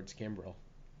frustration towards Kimbrel.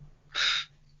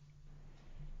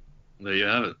 There you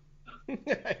have it.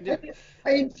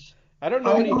 I I don't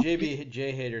know I any don't-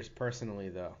 JBJ haters personally,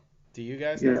 though. Do you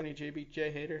guys know any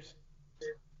JBJ haters?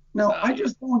 No, I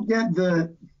just don't get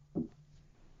the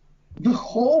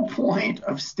whole point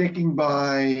of sticking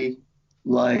by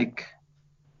like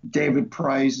David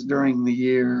Price during the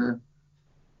year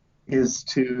is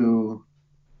to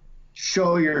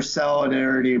show your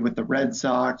solidarity with the Red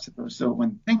Sox. So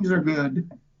when things are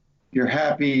good, you're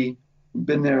happy, you've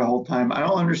been there the whole time. I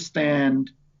don't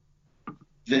understand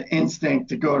the instinct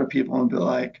to go to people and be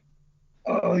like,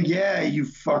 oh yeah, you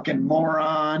fucking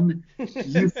moron.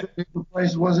 You said the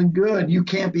price wasn't good. You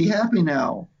can't be happy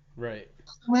now. Right.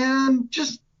 Man,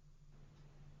 just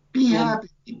be happy.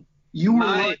 You were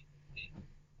right.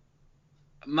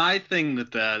 My thing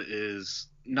with that is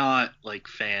not like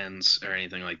fans or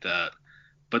anything like that,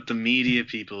 but the media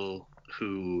people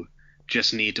who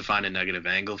just need to find a negative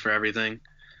angle for everything.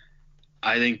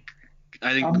 I think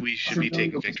we should be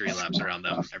taking victory laps around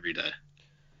them every day.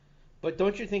 But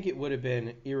don't you think it would have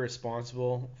been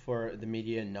irresponsible for the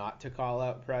media not to call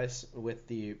out Price with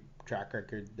the track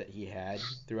record that he had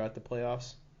throughout the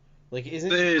playoffs? Like,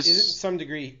 isn't some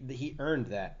degree that he earned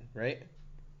that, right?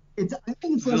 I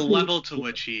think it's The level to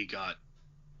which he got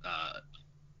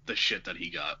the shit that he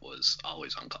got was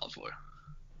always uncalled for.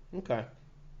 Okay.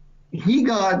 He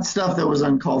got stuff that was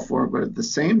uncalled for, but at the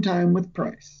same time with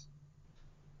Price,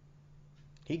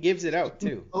 he gives it out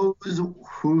too. He knows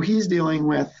who he's dealing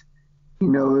with. He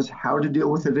knows how to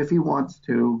deal with it if he wants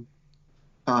to.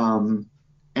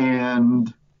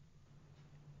 And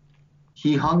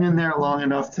he hung in there long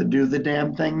enough to do the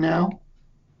damn thing now.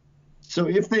 So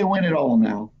if they win it all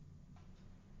now,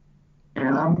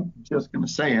 and I'm just going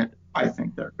to say it, I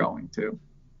think they're going to.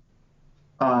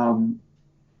 I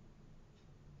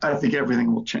think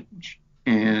everything will change.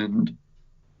 And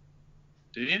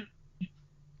do you?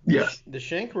 Yes. The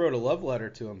Shank wrote a love letter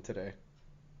to him today.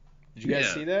 Did you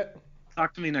guys see that?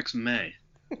 Talk to me next May.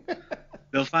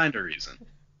 They'll find a reason.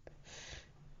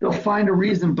 They'll find a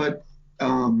reason, but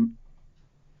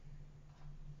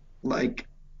like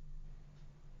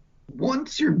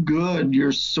once you're good,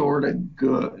 you're sort of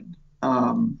good.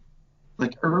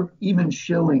 Even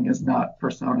Schilling is not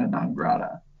persona non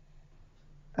grata.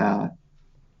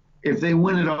 If they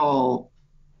win it all,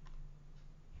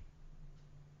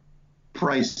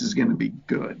 Price is going to be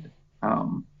good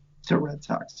to Red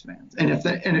Sox fans. And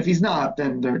if he's not,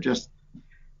 then they're just,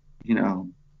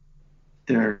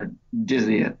 they're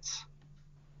dizzyits.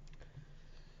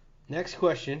 Next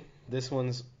question. This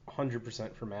one's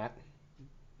 100% for Matt.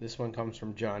 This one comes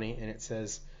from Johnny, and it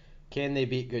says, can they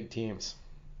beat good teams?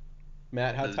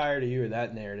 Matt, how tired are you of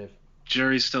that narrative?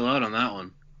 Jury's still out on that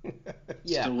one.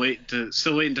 Yeah.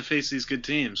 Still waiting to face these good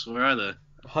teams. Where are they?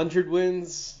 100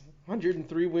 wins,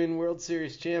 103 win World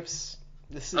Series champs.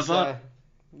 This is a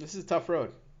tough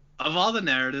road. Of all the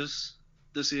narratives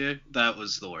this year, that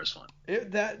was the worst one.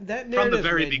 That narrative from the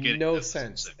very made beginning, no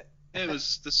sense. It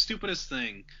was the stupidest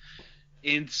thing,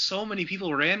 and so many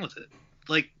people ran with it.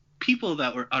 Like people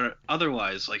that are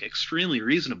otherwise like extremely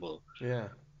reasonable. Yeah.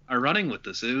 Are running with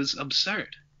this. It was absurd.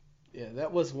 Yeah,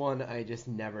 that was one I just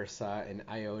never saw an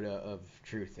iota of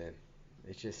truth in.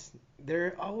 It's just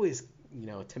they're always,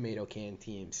 tomato can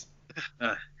teams.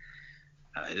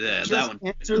 Just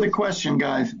answer the question,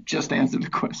 guys. Just answer the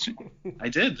question. I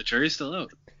did. The jury's still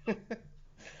out.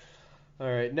 All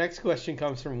right. Next question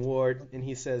comes from Ward, and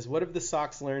he says, "What have the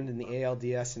Sox learned in the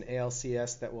ALDS and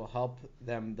ALCS that will help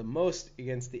them the most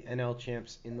against the NL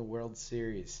champs in the World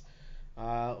Series?"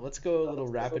 Let's go a little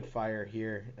rapid fire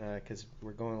here because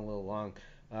we're going a little long.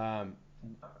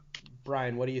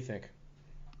 Brian, what do you think?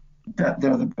 That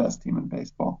they're the best team in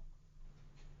baseball.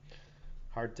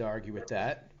 Hard to argue with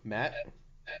that. Matt?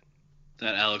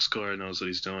 That Alex Cora knows what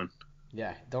he's doing.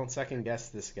 Yeah, don't second guess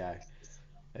this guy.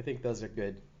 I think those are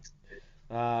good.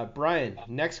 Brian,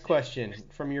 next question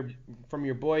from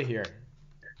your boy here,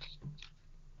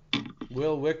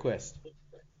 Will Wickwist.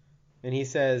 And he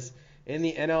says, in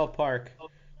the NL Park,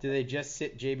 do they just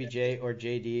sit JBJ or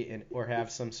JD or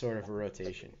have some sort of a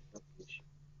rotation?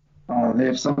 They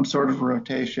have some sort of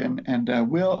rotation, and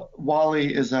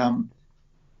Wally is on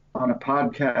a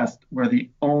podcast where the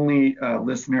only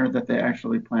listener that they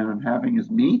actually plan on having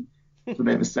is me. So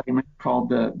they have a segment called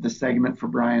the segment for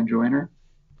Bryan Joiner,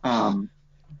 and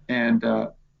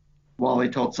Wally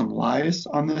told some lies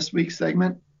on this week's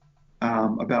segment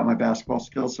about my basketball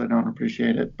skills, so I don't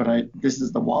appreciate it. But this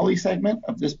is the Wally segment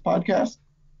of this podcast,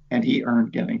 and he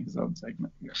earned getting his own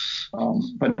segment here.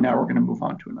 But now we're going to move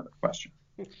on to another question.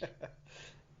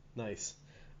 Nice.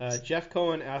 Jeff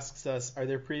Cohen asks us, are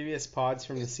there previous pods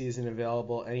from the season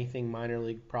available? Anything minor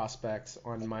league prospects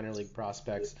on minor league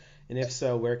prospects? And if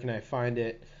so, where can I find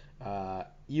it?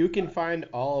 You can find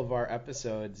all of our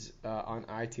episodes on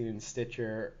iTunes,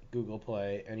 Stitcher, Google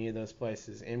Play, any of those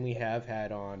places. And we have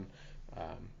had on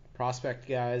prospect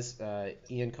guys,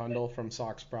 Ian Kundle from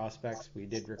Sox Prospects. We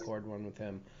did record one with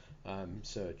him.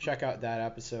 So check out that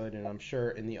episode, and I'm sure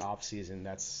in the off season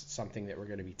that's something that we're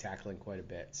going to be tackling quite a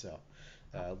bit. So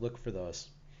look for those.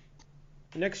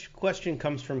 The next question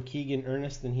comes from Keegan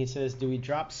Ernest, and he says, do we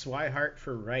drop Swihart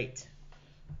for Wright?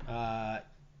 I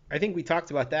think we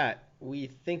talked about that. We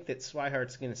think that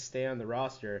Swihart's going to stay on the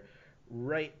roster.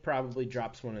 Wright probably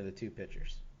drops one of the two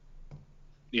pitchers.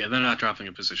 Yeah, they're not dropping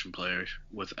a position player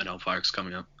with NL Parks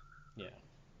coming up.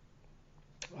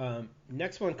 Yeah.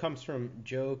 Next one comes from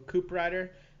Joe Cooprider,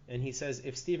 and he says,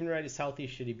 if Stephen Wright is healthy,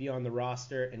 should he be on the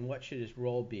roster, and what should his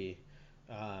role be?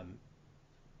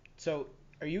 So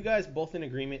are you guys both in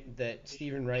agreement that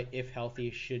Stephen Wright, if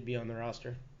healthy, should be on the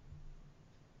roster?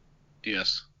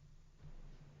 Yes.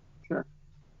 Sure.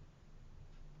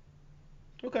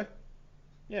 Okay.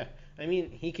 Yeah. I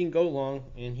mean, he can go long,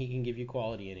 and he can give you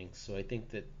quality innings, so I think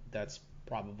that that's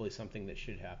probably something that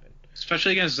should happen.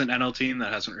 Especially against an NL team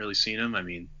that hasn't really seen him. I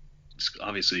mean, it's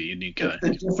obviously a unique guy.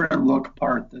 It's the different look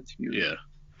part that's huge. Yeah.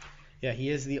 Yeah, he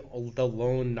is the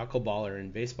lone knuckleballer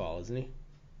in baseball, isn't he?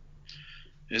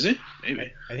 Is he?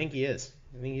 Maybe. I think he is.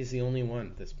 I think he's the only one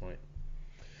at this point.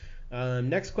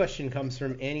 Next question comes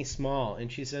from Annie Small,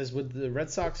 and she says, would the Red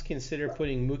Sox consider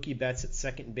putting Mookie Betts at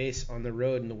second base on the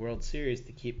road in the World Series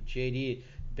to keep JD,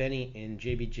 Benny, and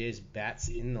JBJ's bats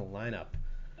in the lineup?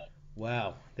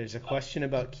 Wow, there's a question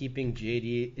about keeping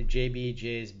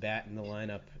JBJ's bat in the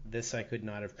lineup. This I could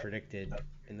not have predicted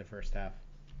in the first half.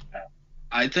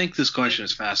 I think this question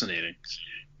is fascinating.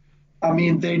 I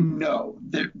mean, they know.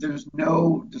 There's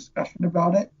no discussion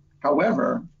about it.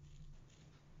 However,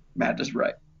 Matt is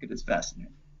right. It is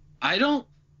fascinating. I don't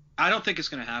think it's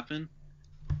going to happen.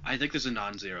 I think there's a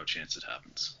non-zero chance it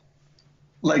happens.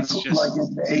 Like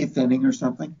in the eighth inning or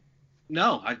something?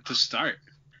 No, to start.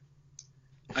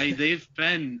 They've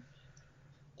been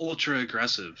ultra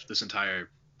aggressive this entire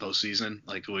postseason.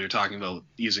 Like we were talking about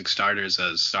using starters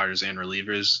as starters and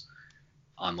relievers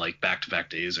on like back-to-back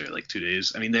days or like 2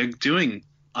 days. I mean, they're doing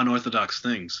unorthodox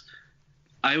things.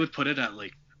 I would put it at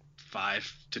like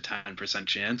 5 to 10%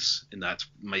 chance, and that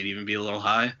might even be a little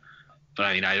high. But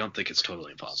I mean, I don't think it's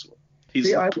totally impossible.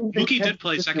 Mookie did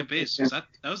play second base. That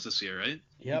was this year, right?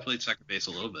 Yep. He played second base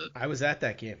a little bit. I was at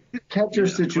that game. Catcher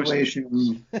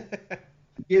situation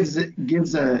gives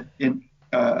a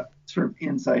sort of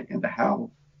insight into how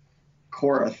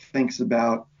Cora thinks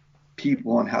about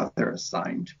people and how they're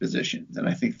assigned positions. And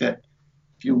I think that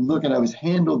if you look at how he's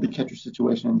handled the catcher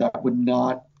situation, that would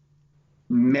not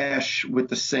mesh with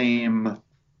the same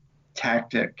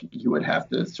tactic you would have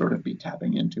to sort of be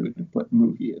tapping into to put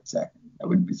Mookie at second. That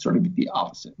would be sort of the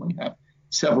opposite when you have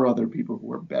several other people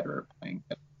who are better at playing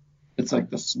it. It's like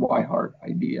the Swihart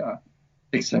idea,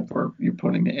 except for you're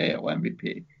putting the AL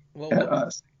MVP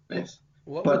at second base.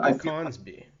 What would the cons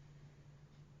be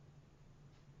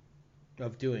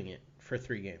of doing it for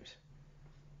 3 games?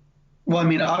 Well, I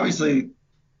mean, obviously,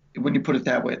 when you put it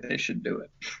that way, they should do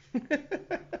it.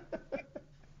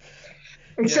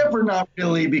 Except for not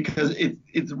really, because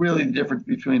it's really the difference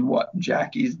between what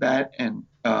Jackie's bat and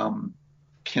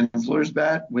Kinsler's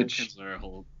bat, Kinsler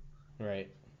hold. Right.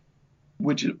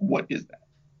 What is that?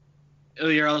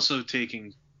 You're also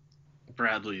taking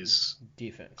Bradley's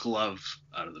defense glove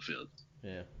out of the field.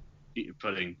 Yeah. You're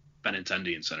putting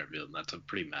Benintendi in center field, and that's a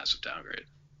pretty massive downgrade.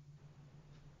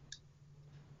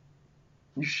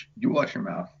 You watch your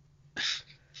mouth.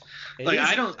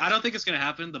 I don't think it's gonna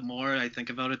happen. The more I think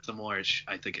about it, the more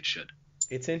I think it should.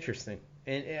 It's interesting,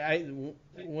 and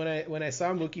when I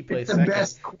saw Mookie play it's the second,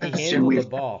 best he handled the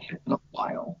ball in a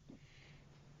while.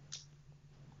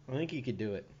 I think he could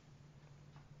do it.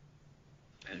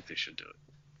 I think they should do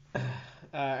it.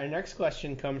 Our next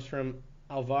question comes from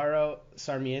Alvaro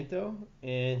Sarmiento,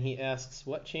 and he asks,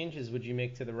 what changes would you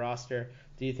make to the roster?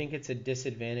 Do you think it's a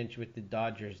disadvantage with the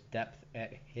Dodgers' depth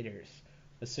at hitters,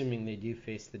 assuming they do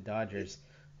face the Dodgers?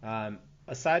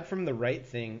 Aside from the right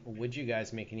thing, would you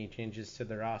guys make any changes to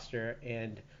the roster?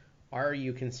 And are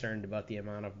you concerned about the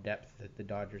amount of depth that the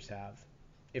Dodgers have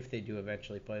if they do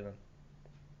eventually play them?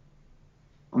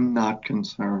 I'm not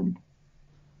concerned.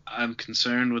 I'm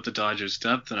concerned with the Dodgers'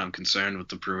 depth, and I'm concerned with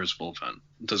the Brewers' bullpen.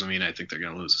 It doesn't mean I think they're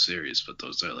going to lose a series, but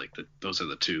those are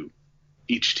the two,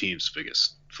 each team's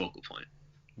biggest focal point.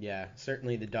 Yeah,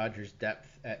 certainly the Dodgers' depth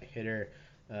at hitter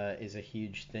is a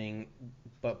huge thing,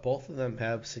 but both of them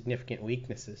have significant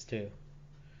weaknesses too.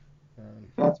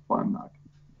 That's why I'm not.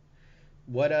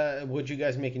 What would you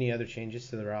guys make any other changes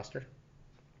to the roster?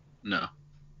 No.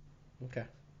 Okay.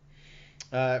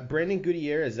 Brandon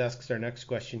Gutierrez asks our next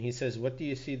question. He says, what do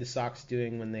you see the Sox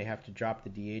doing when they have to drop the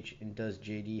DH, and does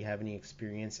JD have any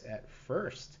experience at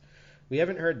first? We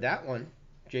haven't heard that one.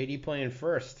 JD playing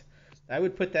first. I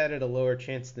would put that at a lower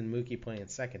chance than Mookie playing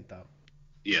second, though.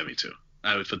 Yeah, me too.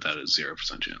 I would put that at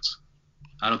 0% chance.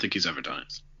 I don't think he's ever done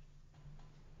it.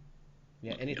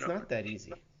 Yeah, and it's not that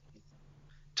easy.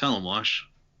 Tell him, Wash.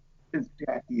 It's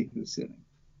Jackie who's sitting.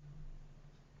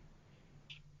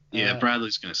 Yeah,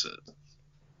 Bradley's going to sit.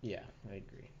 Yeah, I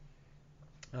agree.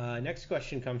 Next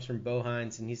question comes from Bo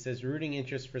Hines, and he says, rooting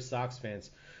interest for Sox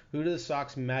fans. Who do the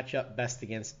Sox match up best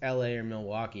against, LA or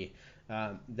Milwaukee?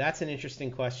 That's an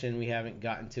interesting question. We haven't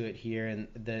gotten to it here, and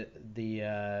the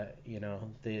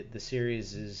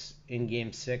series is in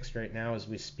Game 6 right now as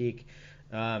we speak.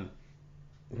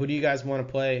 Who do you guys want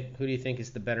to play? Who do you think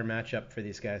is the better matchup for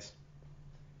these guys?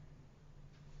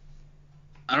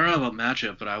 I don't know about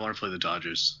matchup, but I want to play the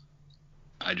Dodgers.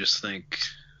 I just think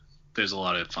there's a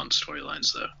lot of fun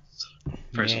storylines there.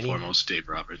 First and foremost, Dave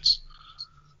Roberts.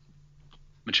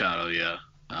 Machado, yeah.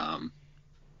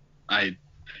 I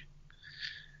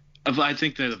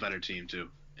think they're the better team, too.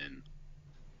 And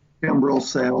Kimbrel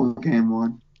Sale, Game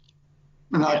 1.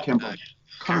 Not Kimbrel.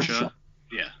 Kershaw.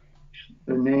 Yeah.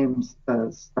 Their names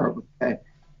start with K.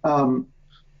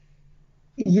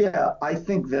 Yeah, I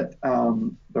think that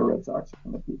the Red Sox are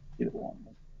going to beat either one.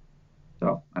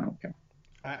 So I don't care.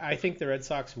 I think the Red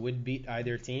Sox would beat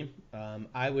either team.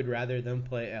 I would rather them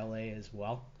play LA as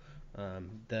well.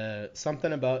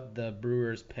 Something about the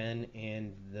Brewers' pen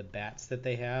and the bats that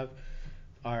they have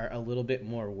are a little bit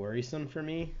more worrisome for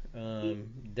me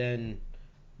than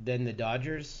the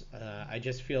Dodgers. I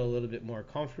just feel a little bit more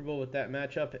comfortable with that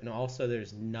matchup, and also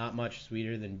there's not much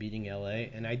sweeter than beating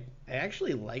LA. And I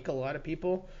actually like a lot of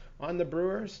people on the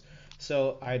Brewers,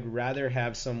 so I'd rather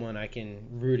have someone I can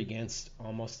root against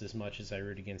almost as much as I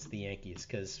root against the Yankees,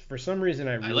 because for some reason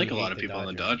I really like a lot hate of people on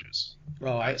the Dodgers.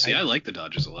 Oh, I like the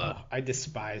Dodgers a lot. I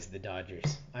despise the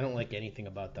Dodgers. I don't like anything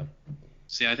about them.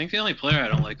 See, I think the only player I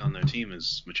don't like on their team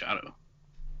is Machado.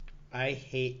 I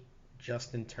hate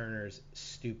Justin Turner's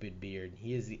stupid beard.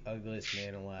 He is the ugliest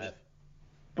man alive.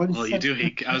 Well, you do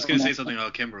hate. I was going to say something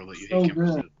about Kimbrel, but you hate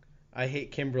Kimbrel too. I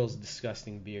hate Kimbrel's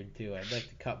disgusting beard too. I'd like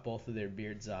to cut both of their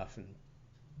beards off and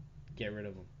get rid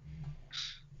of them.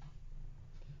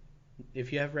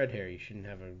 If you have red hair, you shouldn't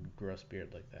have a gross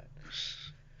beard like that.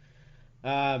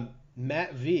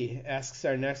 Matt V asks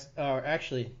our next.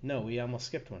 Actually, no, we almost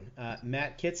skipped one.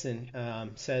 Matt Kitson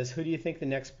says, "Who do you think the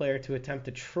next player to attempt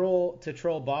to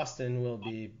troll Boston will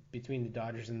be between the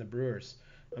Dodgers and the Brewers?"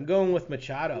 I'm going with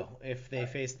Machado if they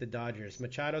face the Dodgers.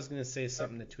 Machado's going to say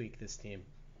something to tweak this team.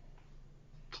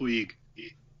 Puig.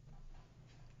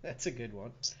 That's a good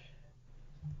one.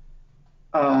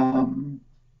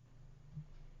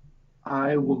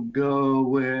 I will go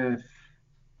with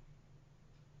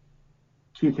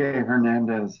Kike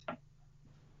Hernandez.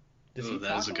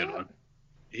 That was a good one.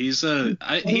 He's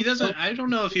he doesn't. I don't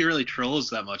know if he really trolls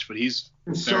that much, but he's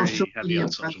very heavy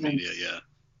on social media. Yeah.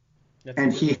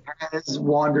 And he has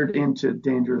wandered into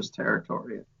dangerous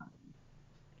territory.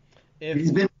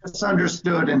 He's been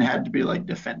misunderstood and had to be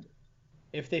defended.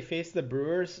 If they face the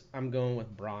Brewers, I'm going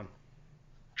with Braun.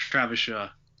 Travis Shaw.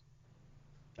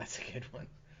 That's a good one.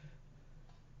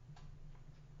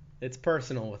 It's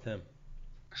personal with him.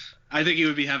 I think he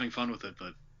would be having fun with it,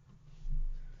 but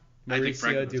Mauricio I think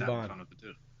Bregman was Dubon. having fun with it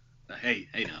too. Hey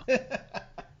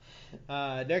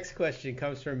now. Next question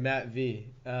comes from Matt V.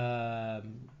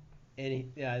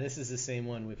 This is the same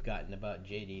one we've gotten about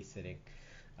JD sitting,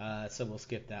 so we'll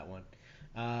skip that one.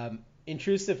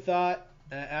 Intrusive Thought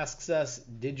asks us,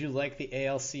 did you like the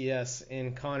ALCS?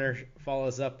 And Connor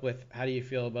follows up with, how do you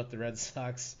feel about the Red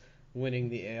Sox winning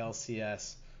the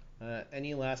ALCS?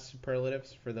 Any last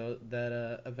superlatives for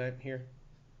that event here?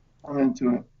 I'm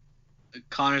into it.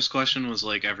 Connor's question was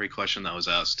like every question that was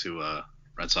asked to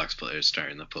Red Sox players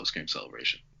during the post-game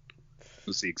celebration. It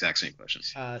was the exact same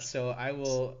questions. So I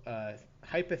will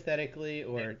hypothetically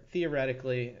or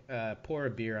theoretically pour a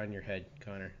beer on your head,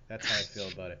 Connor. That's how I feel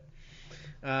about it.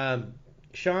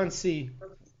 Sean C.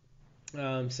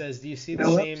 Says, do you see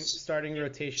the same starting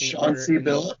rotation? Sean C.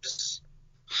 Billups.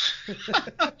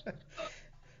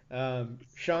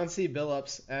 Sean C.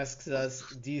 Billups asks us,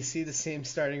 do you see the same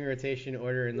starting rotation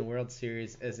order in the World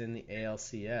Series as in the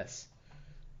ALCS?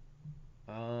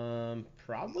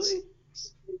 Probably.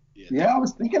 Yeah, I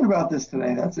was thinking about this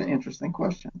today. That's an interesting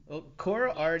question. Well,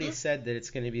 Cora already said that it's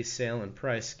going to be Sale and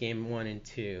Price game 1 and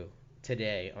 2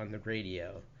 today on the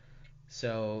radio.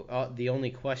 So the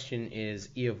only question is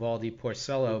Eovaldi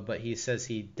Porcello, but he says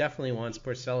he definitely wants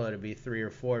Porcello to be 3 or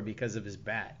 4 because of his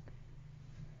bat.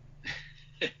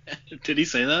 Did he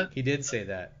say that? He did say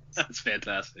that. That's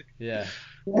fantastic. Yeah.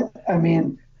 I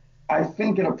mean, I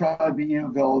think it'll probably be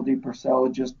Eovaldi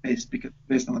Porcello just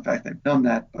based on the fact they've done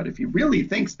that. But if he really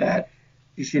thinks that,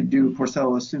 he should do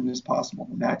Porcello as soon as possible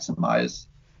to maximize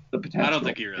the potential. I don't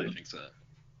think he really thinks that.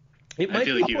 It might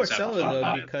be like Porcello,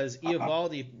 though, because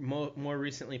Eovaldi more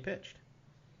recently pitched.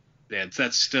 Yeah,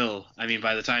 that's still, I mean,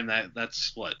 by the time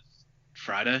that's what,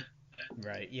 Friday?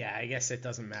 Right, yeah, I guess it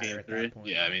doesn't matter at that point.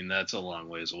 Yeah, I mean, that's a long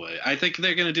ways away. I think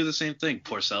they're going to do the same thing.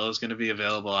 Porcello's going to be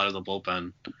available out of the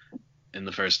bullpen in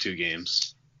the first 2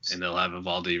 games, and they'll have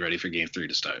Eovaldi ready for Game 3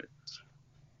 to start.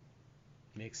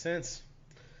 Makes sense.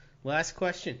 Last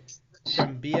question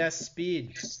from BS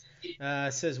Speed.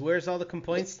 Says, where's all the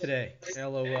complaints today?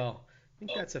 LOL. I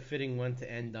think that's a fitting one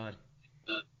to end on.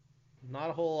 Not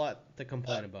a whole lot to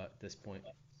complain about at this point.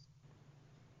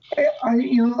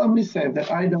 Let me say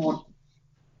that I don't,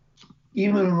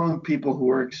 even among people who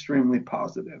are extremely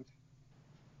positive,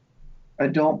 I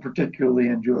don't particularly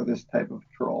enjoy this type of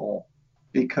troll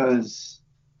because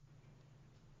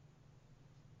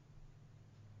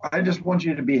I just want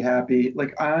you to be happy.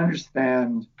 Like, I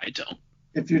understand. I don't.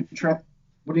 If you're trying,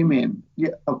 what do you mean? Yeah,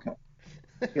 okay.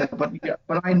 Yeah, but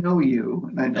I know you,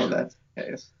 and I know that's the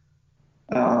case.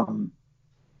 I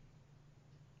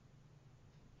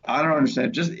don't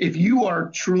understand. Just if you are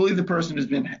truly the person who's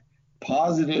been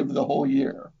positive the whole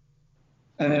year,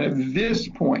 and then at this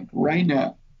point right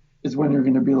now is when you're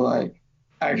going to be like,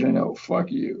 actually no,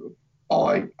 fuck you.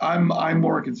 I'm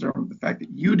more concerned with the fact that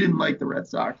you didn't like the Red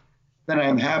Sox than I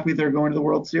am happy they're going to the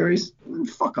World Series.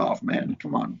 Fuck off, man.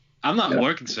 Come on. I'm not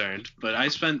more concerned, but I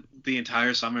spent the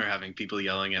entire summer having people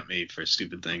yelling at me for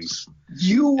stupid things.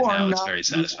 You are not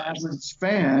the average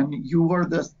fan. You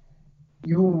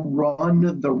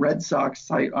run the Red Sox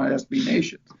site on SB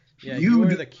Nation. Yeah, you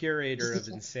are the curator of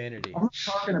insanity. I'm not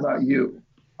talking about you.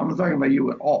 I'm not talking about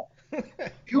you at all.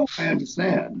 I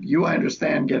understand. I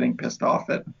understand getting pissed off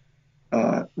at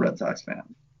Red Sox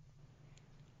fans.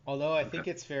 Although I think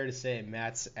it's fair to say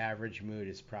Matt's average mood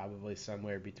is probably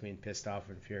somewhere between pissed off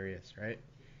and furious, right?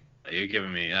 You're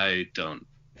giving me. I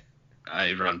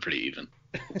run pretty even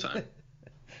all the time.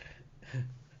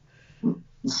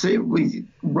 See, we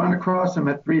run across him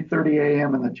at 3:30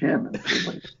 a.m. in the gym and see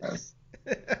what he says.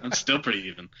 I'm still pretty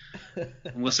even.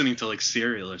 I'm listening to like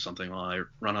Serial or something while I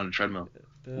run on a treadmill.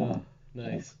 Oh,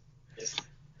 nice.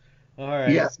 All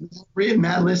right. Yes,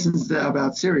 Matt listens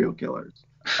about serial killers.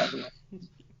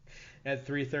 At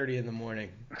 3:30 in the morning.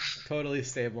 Totally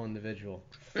stable individual.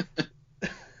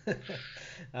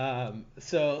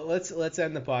 So let's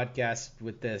end the podcast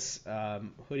with this.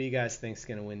 Who do you guys think is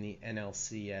going to win the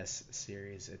NLCS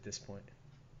series at this point?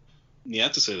 You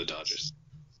have to say the Dodgers.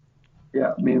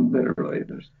 Yeah, I mean, literally,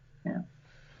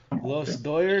 Los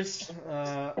Doyers.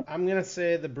 I'm going to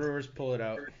say the Brewers pull it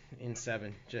out in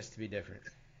 7, just to be different.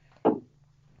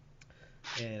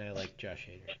 And I like Josh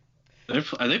Hader.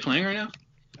 Are they playing right now?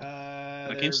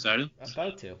 That game started?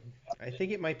 About to. I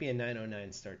think it might be a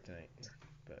 9:09 start tonight.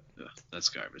 But that's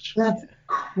garbage. That's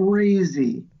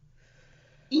crazy.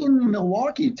 In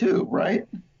Milwaukee, too, right?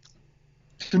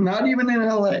 So not even in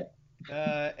LA.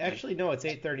 Actually, no, it's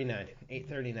 8:39.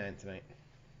 8:39 tonight.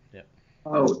 Yep.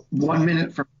 Oh, 1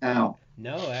 minute from now.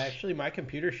 No, actually, my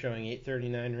computer's showing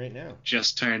 8:39 right now.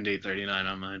 Just turned 8:39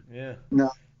 on mine. Yeah.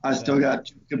 No, I still got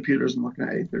 2 computers. I'm looking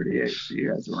at 8:38, so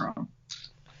you guys are wrong.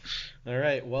 All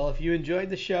right. Well, if you enjoyed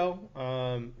the show,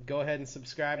 go ahead and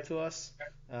subscribe to us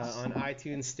on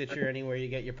iTunes, Stitcher, anywhere you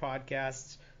get your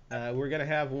podcasts. We're going to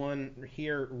have one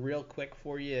here real quick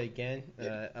for you again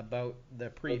about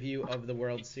the preview of the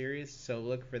World Series, so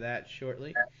look for that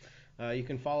shortly. You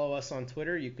can follow us on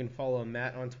Twitter. You can follow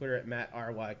Matt on Twitter at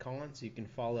MattRYCollins. You can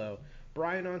follow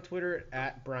Bryan on Twitter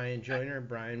at Bryan Joiner,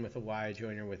 Bryan with a Y,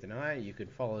 Joiner with an I. You can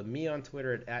follow me on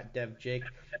Twitter at DevJake.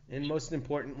 And most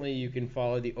importantly, you can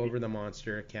follow the Over the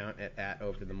Monster account at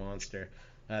Over the Monster.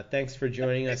 Thanks for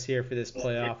joining us here for this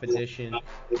playoff edition,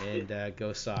 and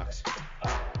go Sox.